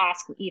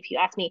ask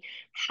me,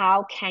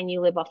 how can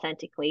you live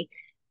authentically?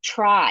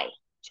 Try,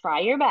 try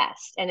your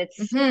best. And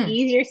it's Hmm.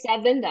 easier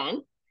said than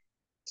done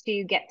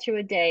to get through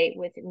a day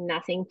with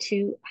nothing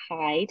to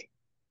hide,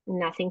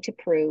 nothing to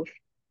prove,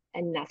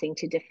 and nothing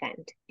to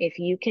defend. If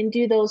you can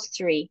do those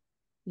three,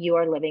 you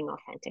are living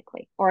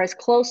authentically or as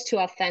close to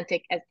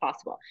authentic as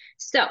possible.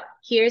 So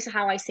here's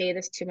how I say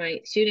this to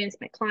my students,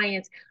 my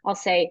clients. I'll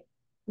say,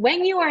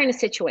 when you are in a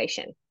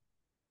situation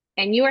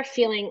and you are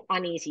feeling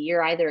uneasy,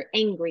 you're either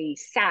angry,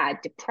 sad,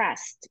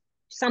 depressed,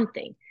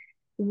 something.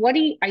 Are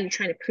you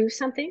trying to prove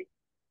something?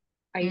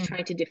 Are you Mm.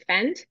 trying to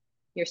defend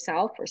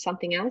yourself or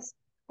something else?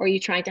 Or are you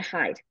trying to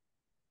hide?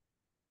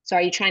 So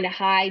are you trying to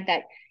hide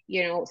that,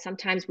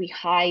 sometimes we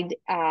hide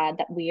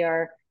that we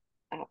are,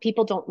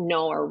 people don't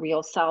know our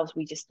real selves.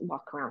 We just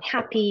walk around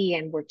happy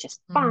and we're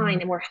just fine.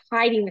 Mm. And we're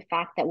hiding the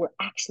fact that we're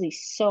actually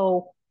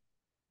so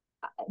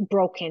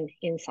broken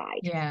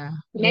inside. Yeah.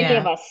 Many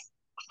of Yeah. us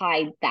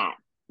hide that.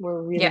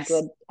 We're really Yes.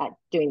 good at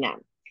doing that.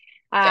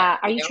 Yeah.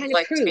 Are We you don't trying to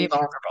like to be prove?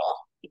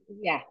 vulnerable.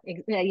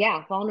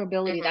 Yeah,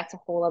 vulnerability, Mhm. that's a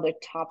whole other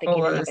topic Whole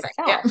in and other of thing.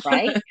 Yeah. itself,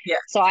 right? Yeah.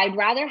 So I'd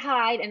rather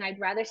hide and I'd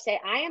rather say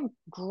I am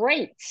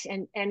great.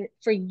 And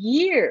for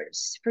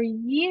years,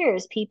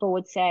 people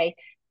would say,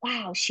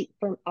 wow,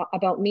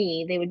 about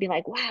me, they would be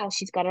like, wow,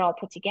 she's got it all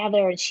put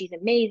together and she's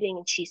amazing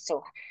and she's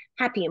so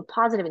happy and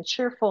positive and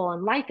cheerful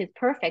and life is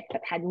perfect,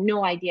 but had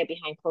no idea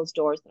behind closed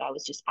doors that I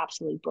was just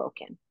absolutely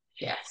broken.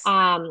 Yes.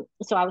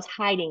 So I was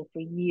hiding for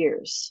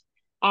years,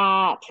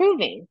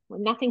 proving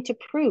nothing to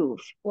prove.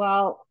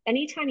 Well,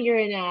 anytime you're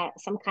in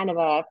some kind of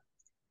a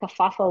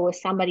kerfuffle with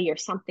somebody or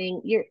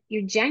something,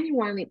 you're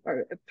genuinely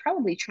or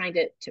probably trying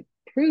to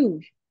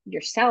prove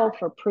yourself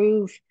or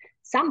prove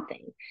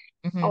something.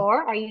 Hmm.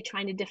 Or are you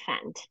trying to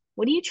defend?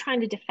 What are you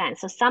trying to defend?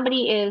 So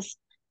somebody is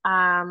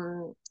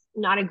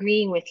not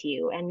agreeing with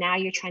you, and now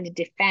you're trying to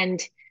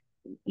defend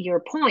your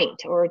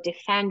point or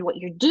defend what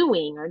you're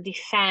doing or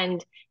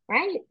defend,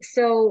 right?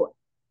 So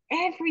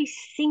every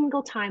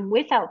single time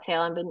without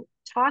fail, I've been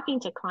talking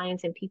to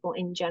clients and people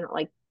in general,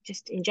 like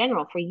just in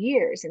general for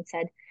years and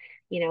said,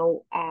 you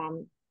know,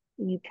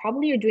 you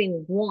probably are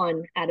doing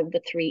one out of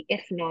the three,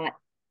 if not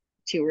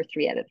two or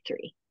three out of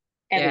three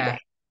every Yeah. day.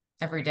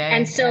 Every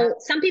And day. Yeah. so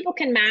some people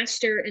can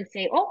master and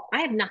say, oh,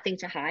 I have nothing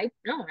to hide.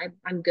 No,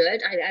 I'm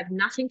good. I have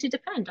nothing to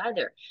defend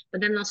either.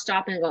 But then they'll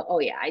stop and go, oh,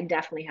 yeah, I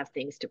definitely have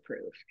things to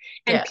prove.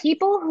 And Yeah.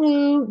 people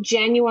who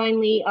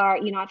genuinely are,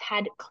 I've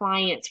had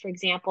clients, for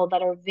example,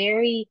 that are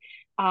very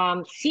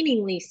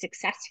seemingly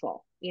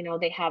successful.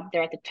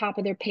 They're at the top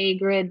of their pay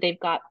grid. They've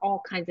got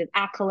all kinds of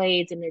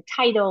accolades and their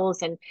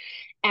titles, and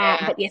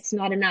Yeah. but it's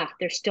not enough.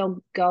 They're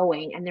still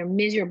going and they're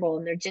miserable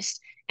and they're just,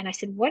 and I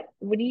said, what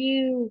are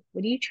you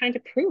trying to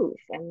prove?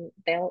 And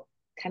they'll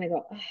kind of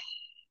go, oh,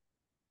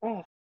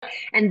 oh.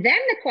 And then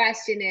the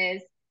question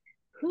is,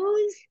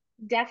 whose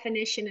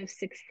definition of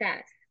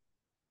success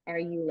are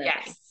you living?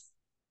 Yes.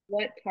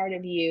 What part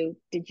of you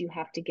did you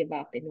have to give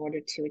up in order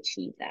to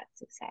achieve that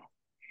success?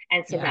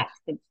 And so Yeah.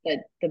 that's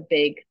the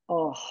big,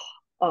 oh,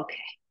 okay.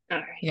 All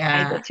right.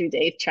 I go Yeah. through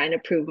days trying to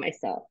prove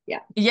myself. Yeah.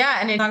 Yeah,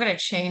 and it's not going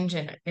to change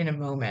in a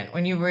moment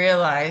when you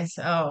realize,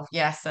 oh,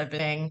 yes, I've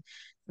been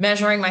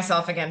measuring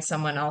myself against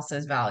someone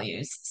else's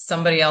values,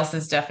 somebody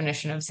else's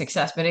definition of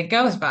success, but it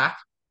goes back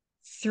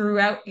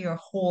throughout your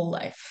whole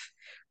life.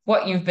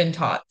 What you've been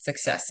taught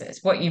success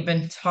is, what you've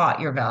been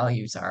taught your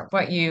values are,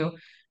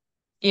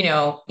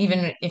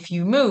 even if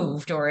you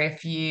moved or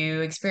if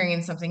you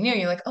experience something new,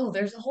 you're like, oh,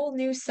 there's a whole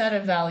new set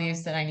of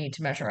values that I need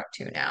to measure up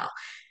to now.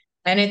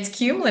 And it's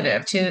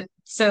cumulative to,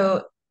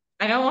 so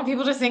I don't want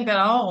people to think that,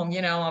 oh,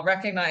 I'll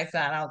recognize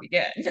that, I'll be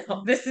good.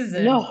 No, this is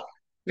a No,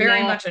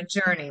 very no, much a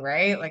journey,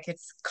 right? Like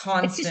it's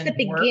it's just the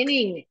constant work.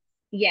 beginning.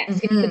 Yes,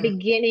 it's the Hmm.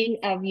 beginning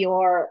of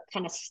your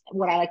kind of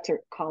what I like to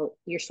call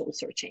your soul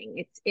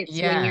searching. It's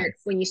when Yeah.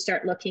 you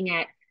start looking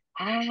at,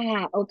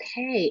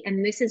 okay,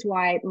 and this is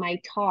why my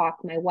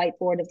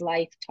whiteboard of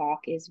life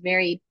talk is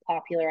very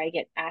popular. I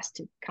get asked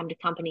to come to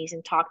companies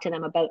and talk to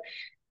them about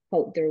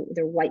quote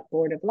their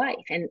whiteboard of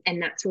life, and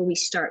that's where we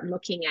start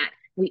looking at.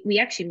 We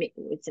actually make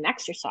it's an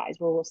exercise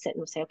where we'll sit and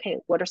we'll say, okay,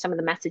 what are some of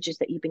the messages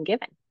that you've been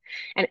given,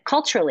 and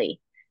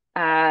culturally,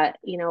 uh,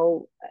 you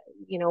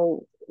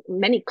know,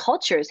 many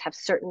cultures have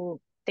certain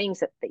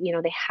things that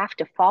they have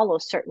to follow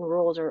certain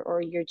rules,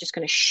 or you're just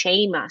going to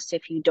shame us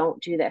if you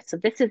don't do this. So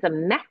this is a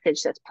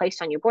message that's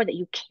placed on your board that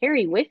you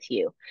carry with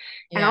you,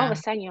 and all of a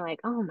Yeah. sudden you're like,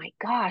 oh my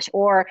gosh.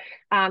 Or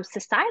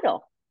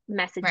societal Right.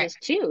 messages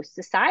too.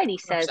 Society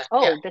says, 100%. Yeah.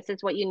 oh, this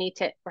is what you need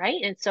to,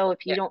 right? And so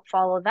if you Yeah. don't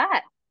follow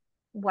that,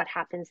 what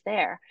happens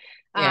there?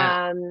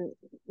 Yeah. um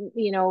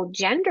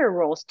Gender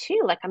roles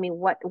too. Like, I mean,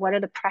 what are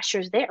the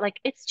pressures there? Like,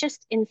 it's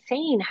just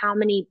insane how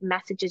many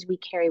messages we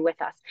carry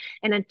with us.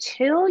 And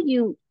until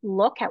you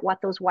look at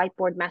what those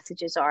whiteboard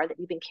messages are that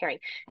you've been carrying,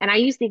 and I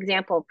use the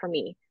example for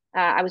me.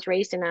 I was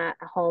raised in a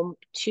home.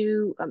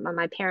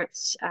 My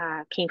parents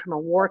came from a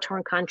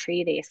war-torn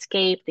country. They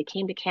escaped. They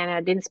came to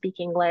Canada, didn't speak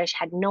English,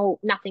 had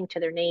nothing to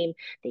their name.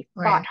 They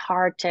fought Right.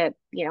 hard to,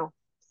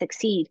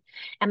 succeed.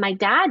 And my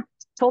dad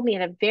told me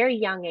at a very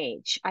young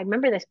age. I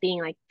remember this being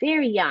like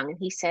very young, and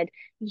he said,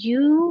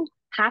 "You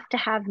have to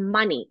have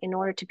money in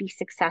order to be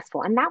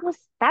successful." And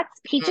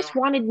that's he just Mhm.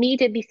 wanted me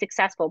to be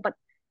successful. But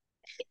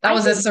That I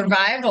was a think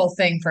survival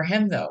thing for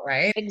him, though,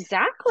 right? He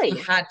exactly,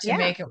 had to yeah.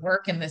 make it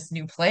work in this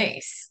new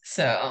place.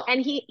 So,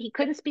 And he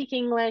couldn't speak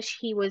English.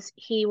 He was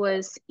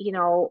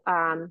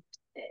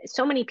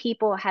so many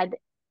people had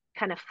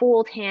kind of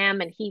fooled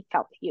him, and he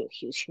felt he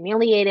was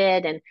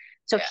humiliated. And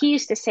so yeah. he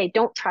used to say,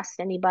 don't trust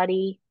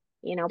anybody,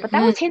 but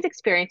that Mhm. was his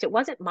experience. It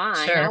wasn't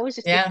mine. I Sure. was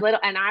just this Yeah. little,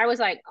 and I was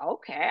like,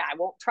 okay, I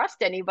won't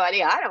trust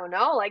anybody. I don't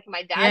know, like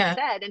my dad Yeah.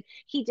 said. And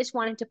he just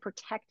wanted to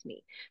protect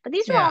me. But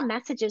these are Yeah. all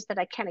messages that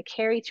I kind of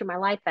carried through my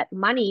life, that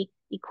money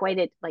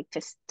equated like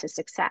to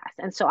success.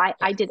 And so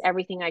I did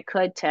everything I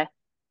could to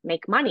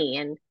make money,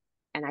 and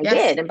I Yes.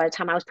 did. And by the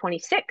time I was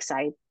 26,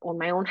 I owned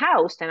my own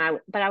house,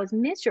 but I was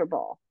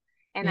miserable.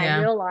 And I Yeah.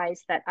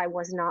 realized that I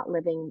was not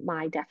living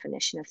my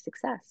definition of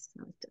success.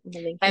 I was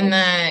living And his.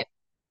 that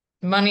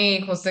money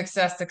equals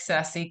success,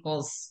 success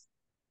equals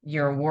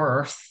your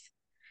worth.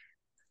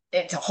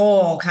 It's a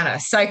whole kind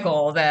of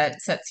cycle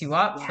that sets you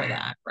up for Yeah,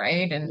 that,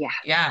 right? And yeah,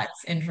 yeah,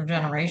 it's exactly.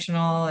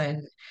 intergenerational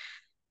and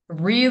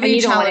And really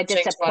you don't want to challenging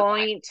to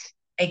unwind. disappoint.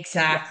 Yeah,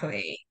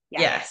 Exactly. yeah,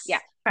 yeah.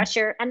 Yes.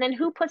 Pressure. And then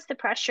who puts the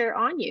pressure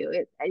on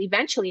you?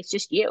 Eventually, it's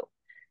just you.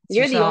 It's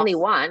You're the yourself. only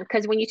one.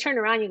 Because when you turn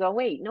around, you go,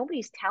 wait,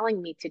 nobody's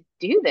telling me to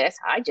do this.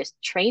 I just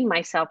trained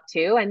myself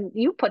to. And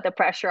you put the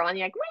pressure on.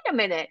 You're like, wait a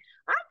minute.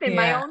 I've been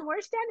my Yeah. own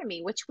worst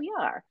enemy, which we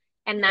are.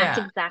 And that's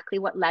Yeah. exactly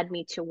what led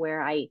me to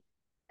where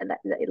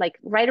like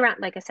right around,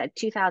 like I said,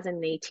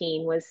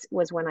 2018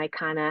 was when I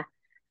kind of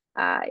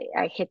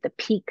I hit the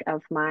peak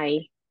of my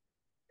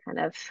kind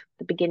of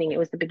the beginning. It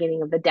was the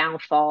beginning of the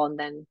downfall, and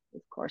then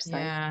of course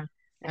Yeah.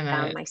 I And then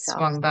found it myself.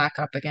 swung So back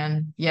up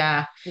again.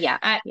 Yeah.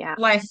 yeah, yeah,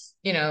 Life,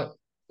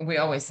 we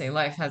always say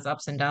life has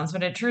ups and downs,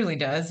 but it truly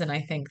does. And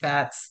I think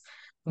that's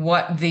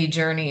what the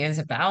journey is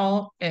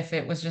about. If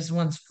it was just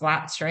one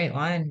flat straight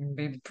line, it'd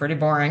be pretty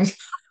boring.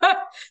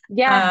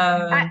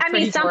 yeah. I mean,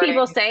 Pretty some boring.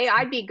 people say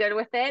I'd be good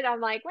with it. I'm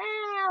like, well,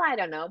 I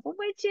don't know, but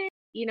which is,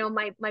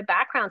 my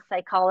background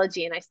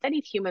psychology, and I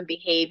studied human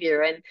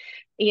behavior, and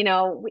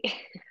we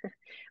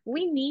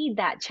we need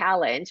that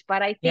challenge,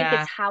 but I think it's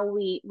Yeah, how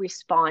we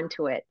respond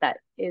to it that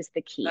is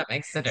the key. that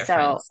makes a So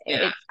difference.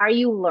 Yeah. it's, are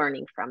you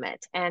learning from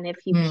it? And if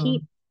you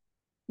keep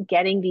Hmm.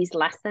 getting these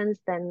lessons,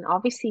 then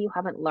obviously you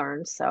haven't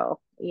learned. So,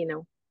 Yes,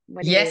 and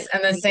what the are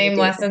you going to same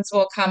do with it? lessons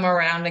will come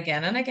around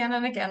again and again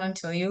and again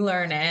until you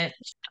learn it.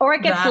 Or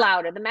it gets That,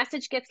 louder. The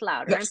message gets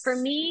louder. And for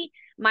yes, me,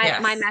 my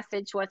yes,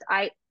 message was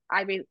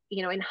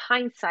in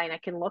hindsight, I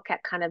can look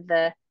at kind of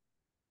the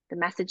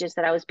messages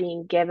that I was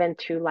being given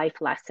through life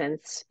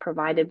lessons,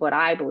 provided what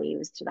I believe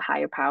is through the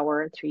higher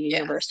power and through the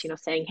universe,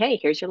 yes. saying, hey,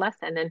 here's your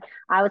lesson. And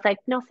I was like,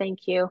 no,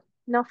 thank you.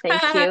 No,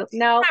 thank Not you.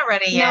 No,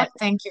 ready no, yet.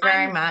 Thank you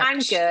very I'm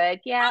much.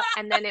 good. Yeah.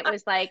 And then it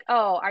was like,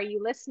 oh, are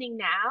you listening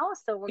now?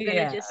 So we're gonna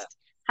Yeah, just,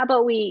 how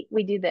about we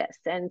do this?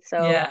 And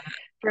so yeah,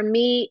 for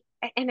me,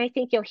 and I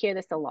think you'll hear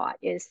this a lot,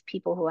 is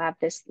people who have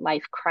this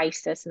life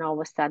crisis and all of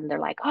a sudden they're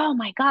like, oh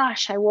my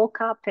gosh, I woke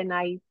up and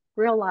I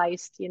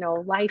realized,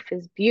 life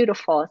is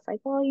beautiful. It's like,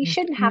 well, you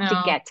shouldn't have to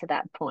no, get to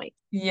that point,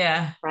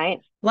 yeah. right?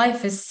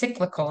 Life is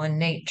cyclical in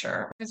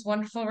nature. It's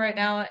wonderful right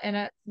now, and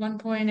at one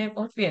point it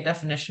will be a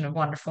definition of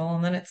wonderful,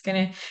 and then it's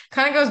gonna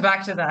kind of goes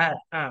back to that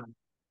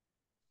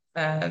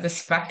the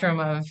spectrum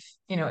of,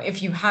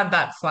 if you had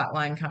that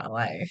flatline kind of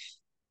life,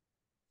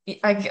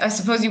 I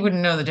suppose you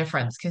wouldn't know the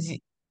difference because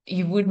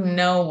you wouldn't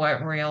know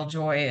what real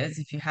joy is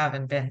if you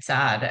haven't been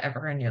sad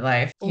ever in your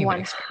life,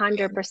 human experience.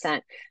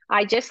 100%.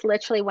 I just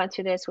literally went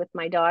through this with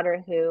my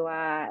daughter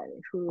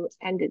who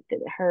ended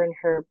her and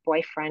her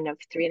boyfriend of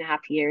 3.5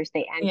 years.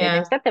 They ended. It Yeah.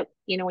 was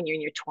when you're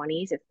in your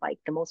 20s, it's like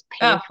the most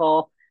Oh,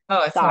 painful,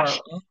 oh, it's gosh.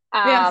 horrible.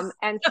 Yes.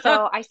 And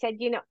so I said,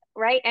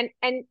 right.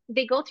 And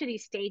they go through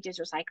these stages.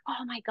 It was like,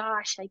 oh my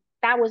gosh, like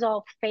that was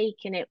all fake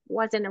and it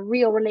wasn't a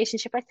real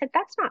relationship. I said,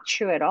 that's not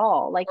true at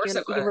all. Of Like course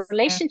it your was. Yeah.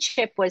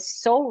 relationship was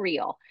so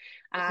real.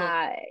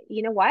 Mhm.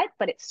 You know what?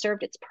 But it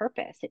served its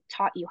purpose. It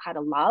taught you how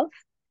to love.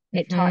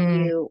 It taught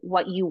Mhm. you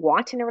what you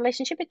want in a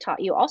relationship. It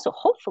taught you also,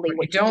 hopefully, But you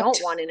what you don't.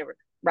 don't want in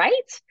right?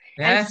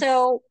 And Yes.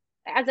 so,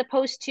 as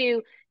opposed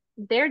to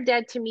they're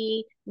dead to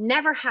me,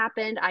 never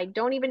happened. I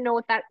don't even know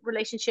what that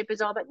relationship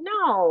is all about.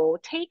 No,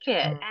 take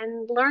it Mm.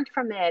 and learn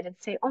from it and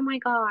say, oh my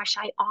gosh,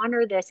 I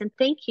honor this. And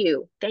thank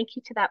you. Thank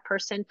you to that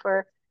person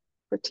for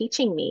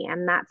teaching me.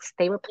 And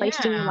they were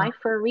placed in your Yeah. life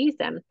for a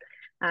reason.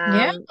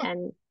 Yeah.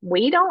 And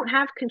we don't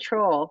have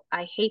control.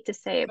 I hate to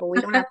say it, but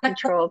we don't have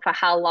control for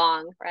how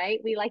long, right?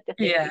 We like to think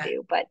we Yeah.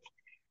 do, but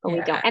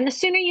we don't. Yeah. And the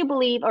sooner you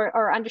believe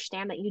or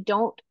understand that you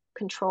don't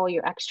control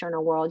your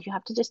external world, you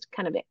have to just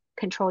kind of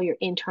control your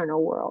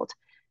internal world.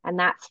 And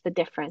that's the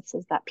difference,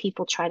 is that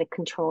people try to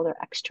control their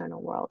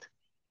external world.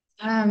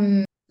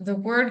 The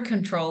word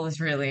control is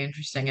really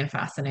interesting and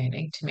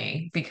fascinating to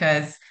me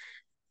because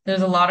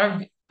there's a lot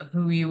of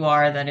who you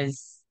are that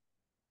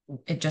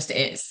it just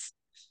is.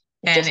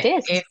 It And just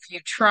is. if you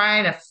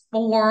try to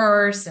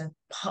force and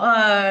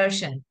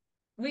push, and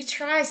we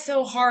try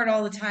so hard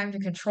all the time to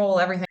control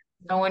everything.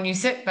 And when you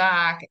sit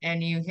back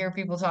and you hear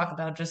people talk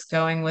about just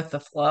going with the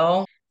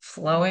flow,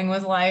 flowing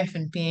with life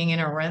and being in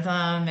a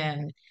rhythm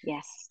and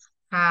Yes.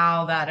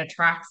 how that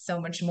attracts so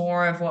much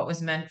more of what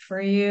was meant for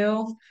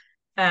you,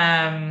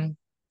 um,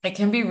 it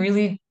can be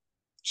really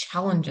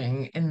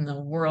challenging in the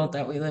world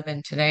that we live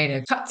in today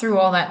to cut through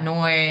all that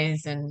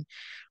noise and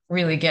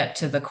really get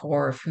to the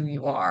core of who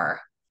you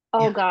are.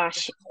 Oh Yeah.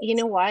 gosh, you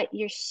know what?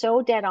 You're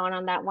so dead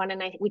on that one.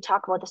 And we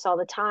talk about this all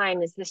the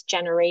time, is this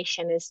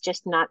generation is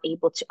just not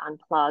able to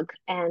unplug.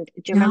 And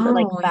do you remember,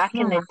 like No, back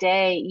in the yeah.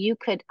 day, you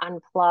could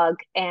unplug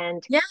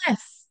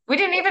Yes. We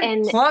didn't even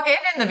and plug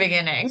in the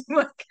beginning.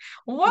 Like,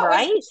 what was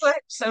right? this?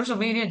 Like, social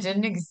media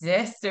didn't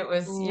exist. It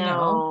was,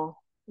 No,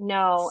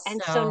 no.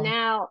 And so so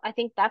now I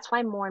think that's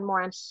why more and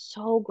more I'm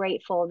so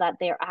grateful that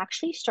they're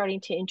actually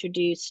starting to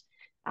introduce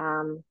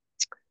um,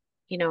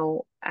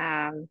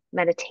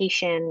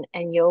 meditation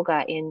and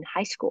yoga in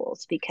high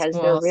schools, because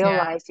they're schools, yeah.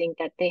 realizing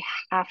that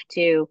have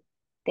to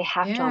they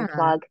have to Yeah.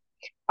 unplug.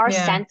 Our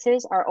Yeah.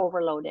 senses are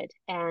overloaded,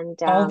 and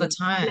All the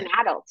I'm an time.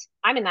 adult.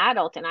 I'm an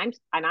adult, and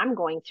I'm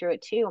going through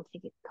it too. I'm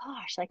thinking,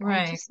 gosh, like I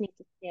Right. just need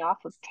to stay off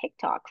of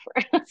TikTok for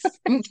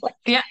Mm, it's like,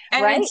 yeah,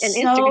 and right, it's and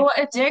Instagram.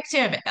 so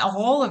addictive.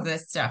 All of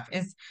this stuff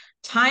is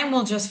time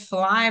will just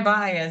fly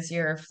by as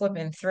you're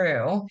flipping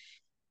through.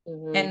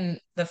 Hmm. And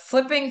the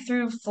flipping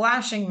through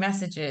flashing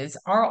messages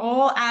are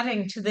all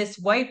adding to this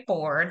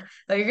whiteboard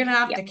that you're going to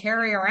have Yep. to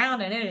carry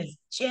around, and it is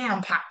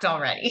jam-packed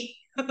already.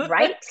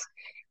 Right?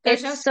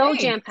 There's no It's so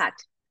space.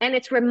 jam-packed. And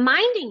it's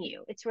reminding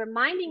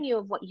you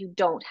of what you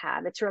don't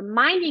have. It's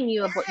reminding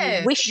you of what you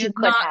Yes, wish you you're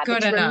could not have.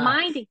 good It's enough.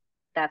 reminding,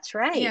 that's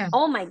right. Yeah,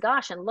 Oh my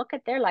gosh. And look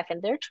at their life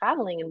and they're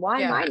traveling and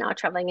why am I yeah, not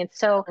traveling? And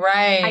so I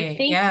right.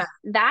 think Yeah,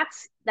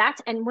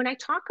 and when I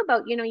talk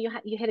about, you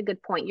hit a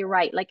good point. You're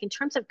right. Like in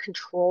terms of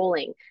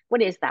controlling,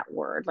 what is that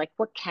word? Like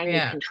what can you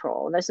yeah,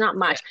 control? There's not yeah,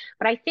 much.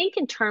 But I think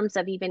in terms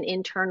of even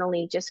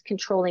internally, just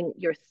controlling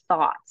your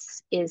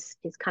thoughts is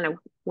kind of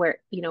where,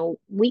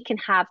 we can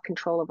have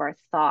control of our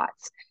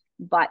thoughts.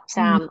 But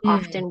Mhm.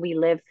 often we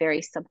live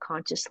very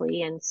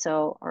subconsciously, and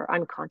so, or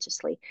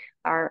unconsciously,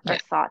 our Yeah,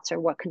 thoughts are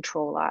what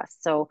control us.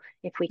 So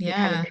if we can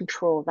kind of yeah.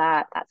 control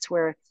that, that's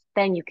where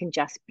then you can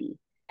just be.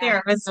 Yeah.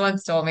 Therapist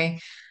once told me,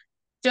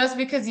 just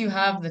because you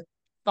have the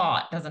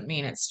thought doesn't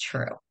mean it's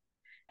true.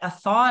 A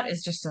thought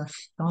is just a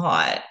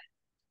thought,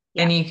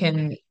 Yeah. and you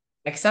can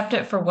accept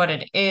it for what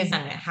it is,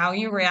 and how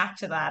you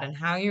react to that and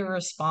how you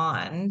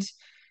respond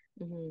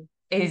Mhm.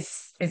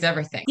 is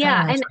everything. I don't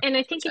Yeah, know. and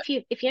I think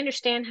if you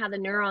understand how the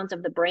neurons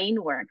of the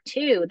brain work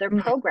too, they're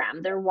Mm,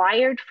 programmed, they're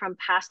wired from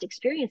past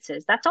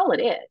experiences. That's all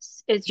it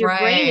is your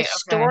brain right. is Okay.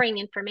 storing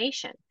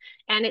information,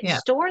 and it Yeah.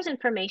 stores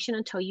information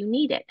until you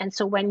need it. And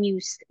so when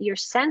your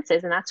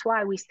senses, and that's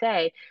why we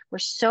say we're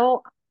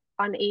so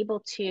unable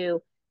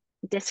to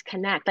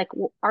disconnect, like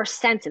our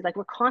senses, like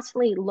we're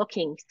constantly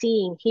looking,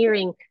 seeing,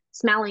 hearing,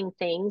 smelling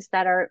things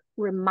that are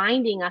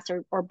reminding us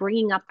or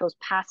bringing up those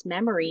past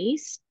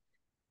memories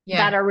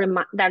Yeah.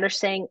 that are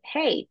saying,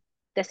 hey,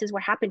 this is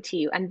what happened to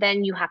you. And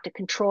then you have to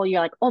control.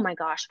 You're like, oh my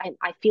gosh,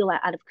 I feel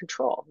that out of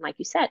control. Like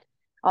you said,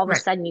 all of a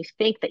Right. sudden you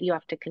think that you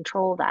have to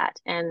control that.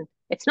 And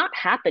it's not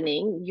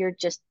happening. You're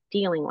just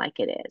feeling like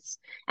it is.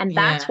 And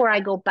that's Yeah. where I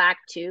go back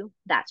to,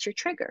 that's your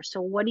trigger.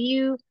 So when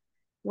you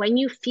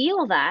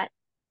feel that,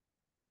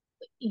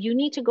 you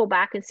need to go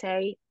back and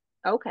say,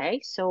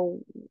 okay, so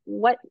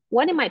what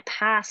in my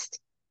past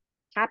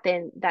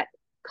happened that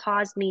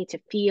caused me to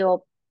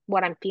feel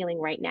what I'm feeling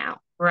right now?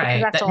 Because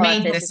Right. that's That all that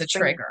made is. this It's a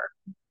bringing, trigger.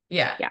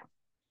 Yeah. yeah,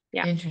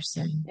 yeah,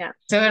 Interesting. yeah.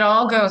 So it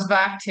all goes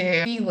back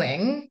to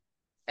feeling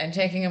and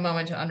taking a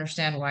moment to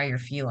understand why you're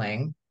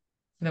feeling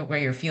the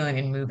way you're feeling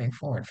and moving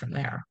forward from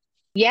there.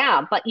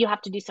 Yeah, but you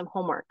have to do some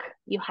homework.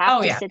 You have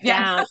Oh to yeah. sit Yeah.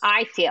 down.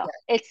 I feel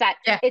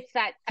Yeah. it's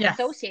that Yes.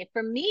 associate.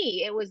 For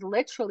me, it was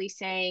literally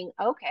saying,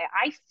 okay,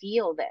 I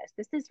feel this.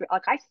 This is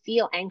like I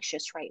feel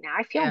anxious right now.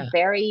 I feel Yeah.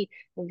 very,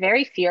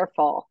 very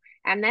fearful.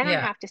 And then I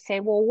Yeah. have to say,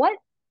 well,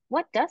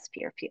 what does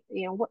fear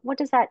feel? What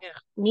does that Yeah.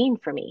 mean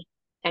for me?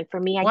 And for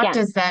me What again,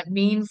 does that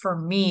mean for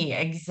me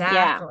yeah,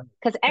 exactly?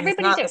 because Because it's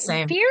everybody's not the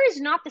same. fear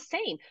is not the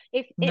same.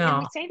 And I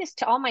No. say this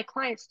to all my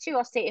clients too.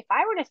 I'll say if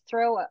I were to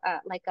throw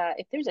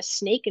if there's a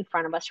snake in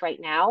front of us right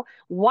now,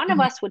 one of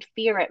Mhm. us would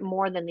fear it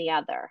more than the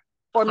other,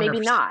 or maybe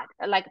 100%. not.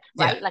 Like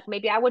Yeah. right, like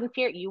maybe I wouldn't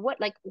fear it. You would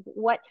like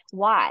what?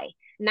 Why?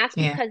 And that's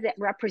Yeah. because it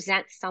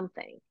represents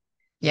something.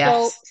 So,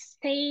 Yes.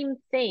 same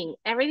thing.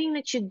 Everything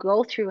that you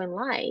go through in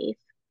life,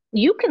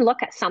 you can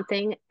look at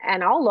something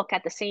and I'll look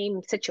at the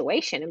same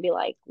situation and be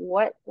like,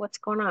 what's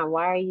going on?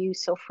 Why are you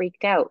so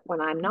freaked out when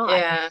I'm not?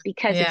 Yeah.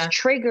 Because it's Yeah.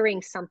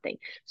 triggering something.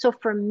 So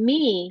for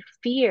me,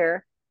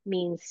 fear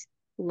means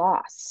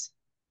loss.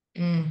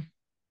 Mm.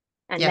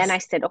 And then I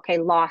Yes. said, okay,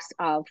 loss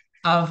of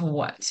Of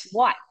what?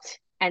 what?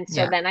 And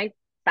so Yeah. then I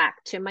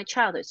back to my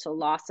childhood. So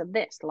loss of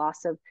this,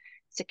 loss of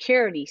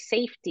security,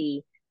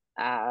 safety,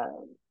 uh,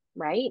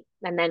 right?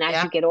 And then as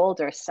Yeah. you get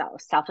older,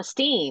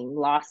 self-esteem,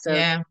 loss of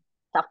Yeah.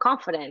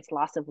 self-confidence,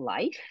 loss of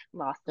life,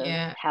 loss of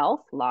Yeah.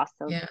 health, loss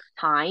of Yeah.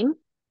 time.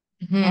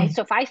 And Hmm.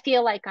 so if I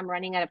feel like I'm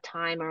running out of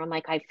time or I'm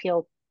like I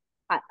feel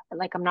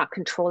like I'm not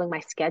controlling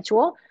my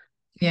schedule,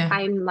 Yeah.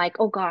 I'm like,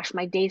 oh gosh,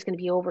 my day's going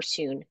to be over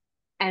soon.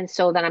 And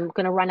so then I'm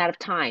going to run out of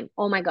time.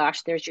 Oh my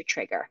gosh, there's your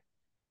trigger.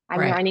 I'm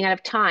Right. running out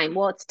of time.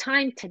 Well, it's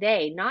time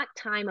today, not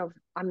time of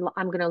I'm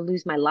going to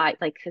lose my life.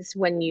 Like, because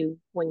when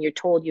you're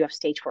told you have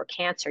stage 4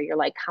 cancer, you're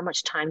like, how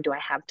much time do I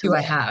have to Do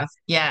I live? have?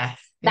 Yes.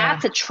 Yeah.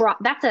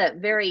 That's a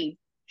very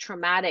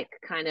traumatic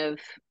kind of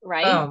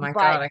right. Oh my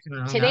But God, I can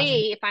only imagine.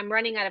 today, if I'm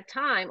running out of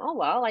time, oh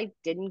well, I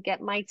didn't get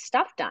my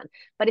stuff done.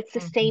 But it's the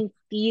Mhm. same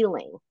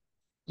feeling.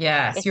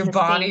 Yes, It's your the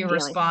same body feeling.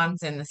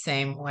 responds in the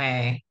same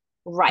way.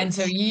 And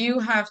so Right. you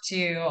have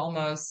to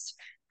almost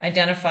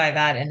identify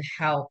that and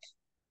help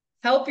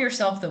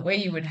yourself the way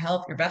you would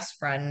help your best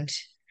friend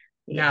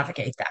Yeah.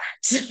 navigate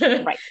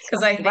that. Right.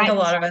 Because I think a Right.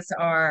 lot of us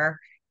are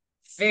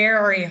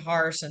very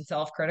harsh and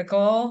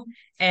self-critical.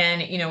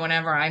 And,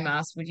 whenever I'm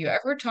asked, would you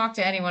ever talk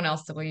to anyone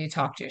else the way you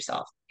talk to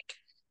yourself?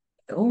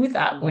 Oh,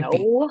 that would be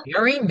No.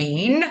 very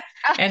mean.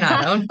 And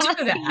I don't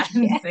do that.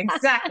 Yeah.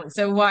 Exactly.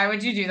 So why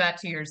would you do that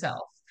to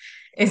yourself?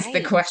 Is the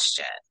Right.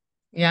 question.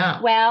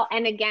 Yeah. Well,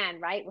 and again,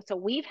 right? So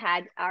we've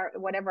had our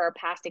whatever our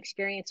past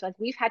experience was,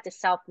 we've had to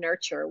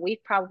self-nurture.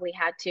 We've probably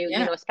had to,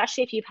 Yeah.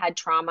 especially if you've had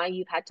trauma,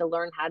 you've had to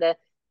learn how to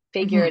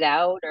figure Hmm. it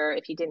out, or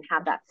if you didn't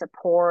have that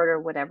support or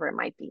whatever it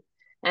might be.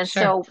 And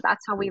Sure. so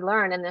that's how we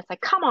learn. And it's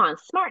like, come on,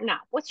 smarten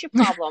up. What's your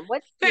problem?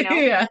 What, Yeah. get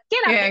up,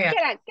 Yeah.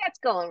 Yeah. get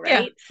going, Yeah.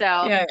 right?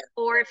 So, Yeah.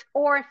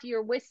 or if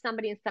you're with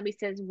somebody and somebody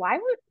says,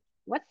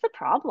 what's the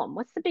problem?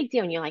 What's the big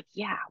deal? And you're like,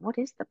 yeah, what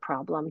is the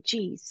problem?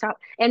 Geez. So,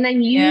 and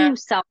then Yeah. you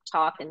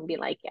self-talk and be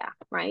like, yeah,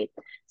 right.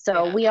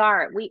 So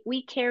Yeah.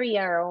 we carry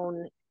our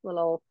own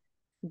little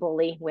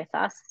bully with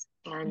us.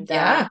 And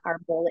Yeah.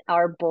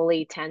 our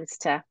bully tends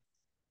to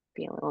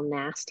be a little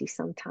nasty A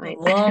sometimes.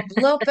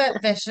 little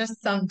bit vicious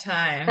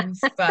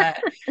sometimes,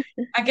 but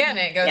again,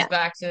 it goes Yeah.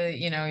 back to,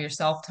 your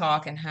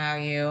self-talk and how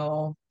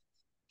you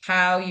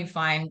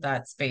find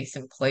that space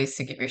and place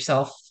to give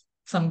yourself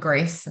some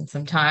grace and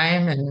some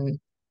time and,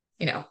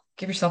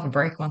 give yourself a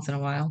break once in a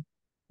while.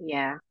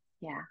 Yeah.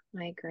 Yeah.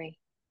 I agree.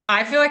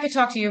 I feel like I could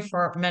talk to you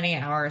for many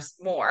hours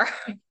more,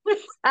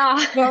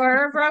 Oh, but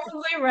we're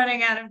probably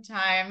running out of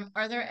time.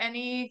 Are there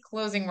any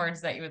closing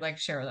words that you would like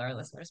to share with our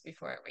listeners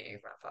before we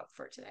wrap up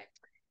for today?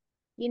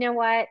 you know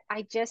what?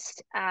 I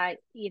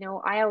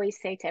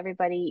always say to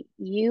everybody,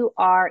 you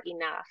are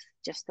enough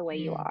just the way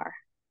you Mm, are.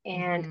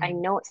 And I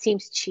hmm know it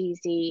seems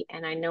cheesy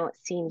and I know it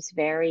seems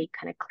very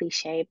kind of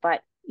cliche,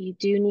 but you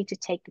do need to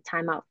take the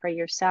time out for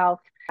yourself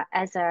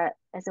as a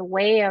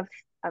way of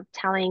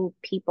telling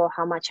people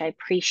how much I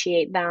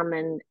appreciate them.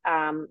 And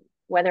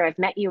whether I've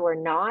met you or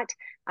not,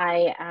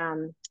 I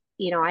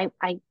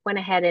went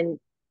ahead and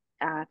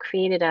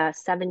created a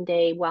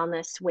 7-day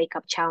wellness wake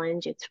up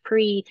challenge. It's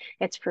free.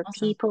 It's for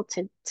Awesome. people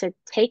to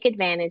take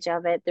advantage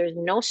of it. There's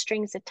no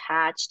strings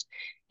attached.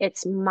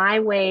 It's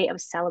my way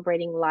of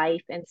celebrating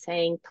life and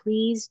saying,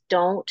 please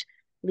don't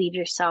leave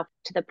yourself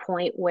to the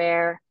point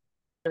where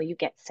you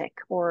get sick,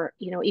 or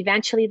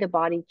eventually the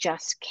body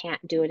just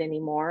can't do it The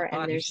anymore,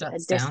 and body there's a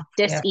shuts down.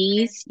 Yeah.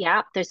 dis-ease.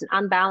 Yeah, there's an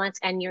unbalance,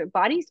 and your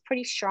body's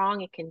pretty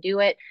strong. It can do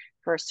it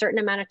for a certain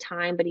amount of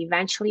time, but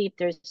eventually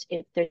if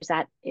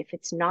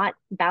it's not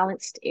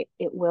balanced, it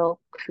will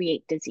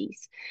create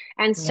disease.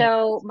 And Yeah.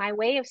 so my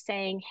way of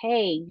saying,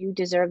 hey, you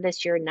deserve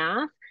this, you're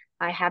enough,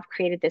 I have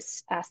created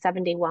this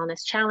 7-day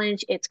wellness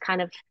challenge. It's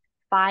kind of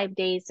 5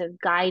 days of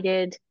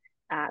guided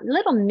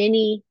little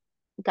mini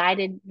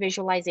guided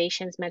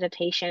visualizations,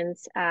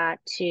 meditations,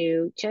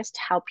 to just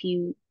help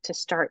you to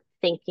start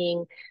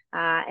thinking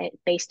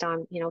based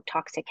on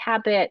toxic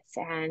habits,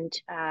 and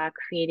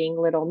creating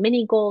little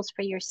mini goals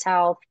for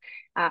yourself.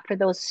 For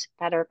those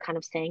that are kind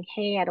of saying,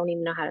 "Hey, I don't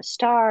even know how to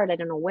start. I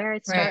don't know where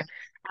to Right.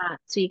 start."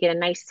 So you get a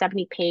nice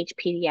 70-page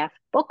PDF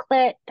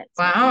booklet that's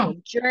like a Wow.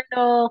 little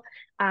journal.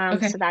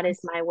 Okay. So that is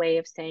my way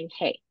of saying,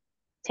 "Hey,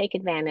 take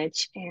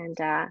advantage," and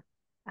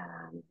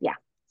yeah,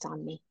 it's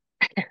on me.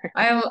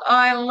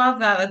 I love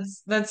that.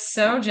 That's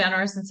so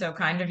generous and so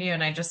kind of you.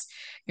 And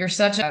you're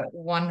such a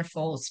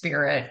wonderful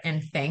spirit.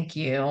 And thank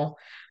you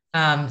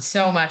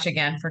so much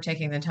again for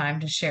taking the time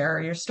to share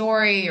your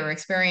story, your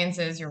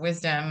experiences, your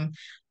wisdom.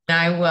 And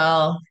I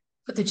will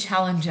put the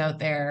challenge out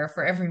there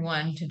for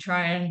everyone to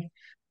try and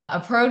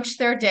approach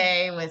their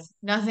day with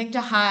nothing to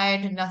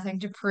hide,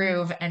 nothing to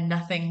prove, and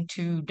nothing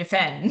to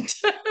defend.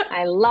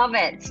 I love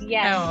it. And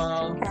Yes.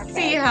 we'll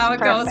see Perfect. how it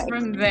goes Perfect.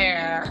 from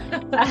there.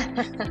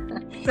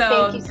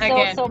 Thank you So so,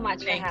 again, so much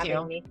for thank having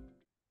you. me.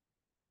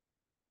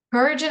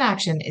 Courage in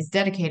Action is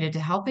dedicated to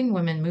helping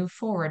women move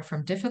forward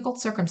from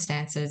difficult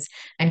circumstances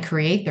and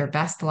create their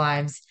best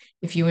lives.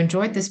 If you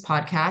enjoyed this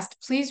podcast,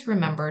 please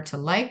remember to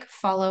like,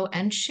 follow,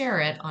 and share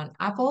it on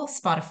Apple,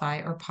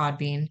 Spotify, or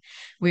Podbean.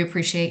 We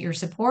appreciate your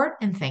support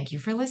and thank you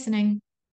for listening.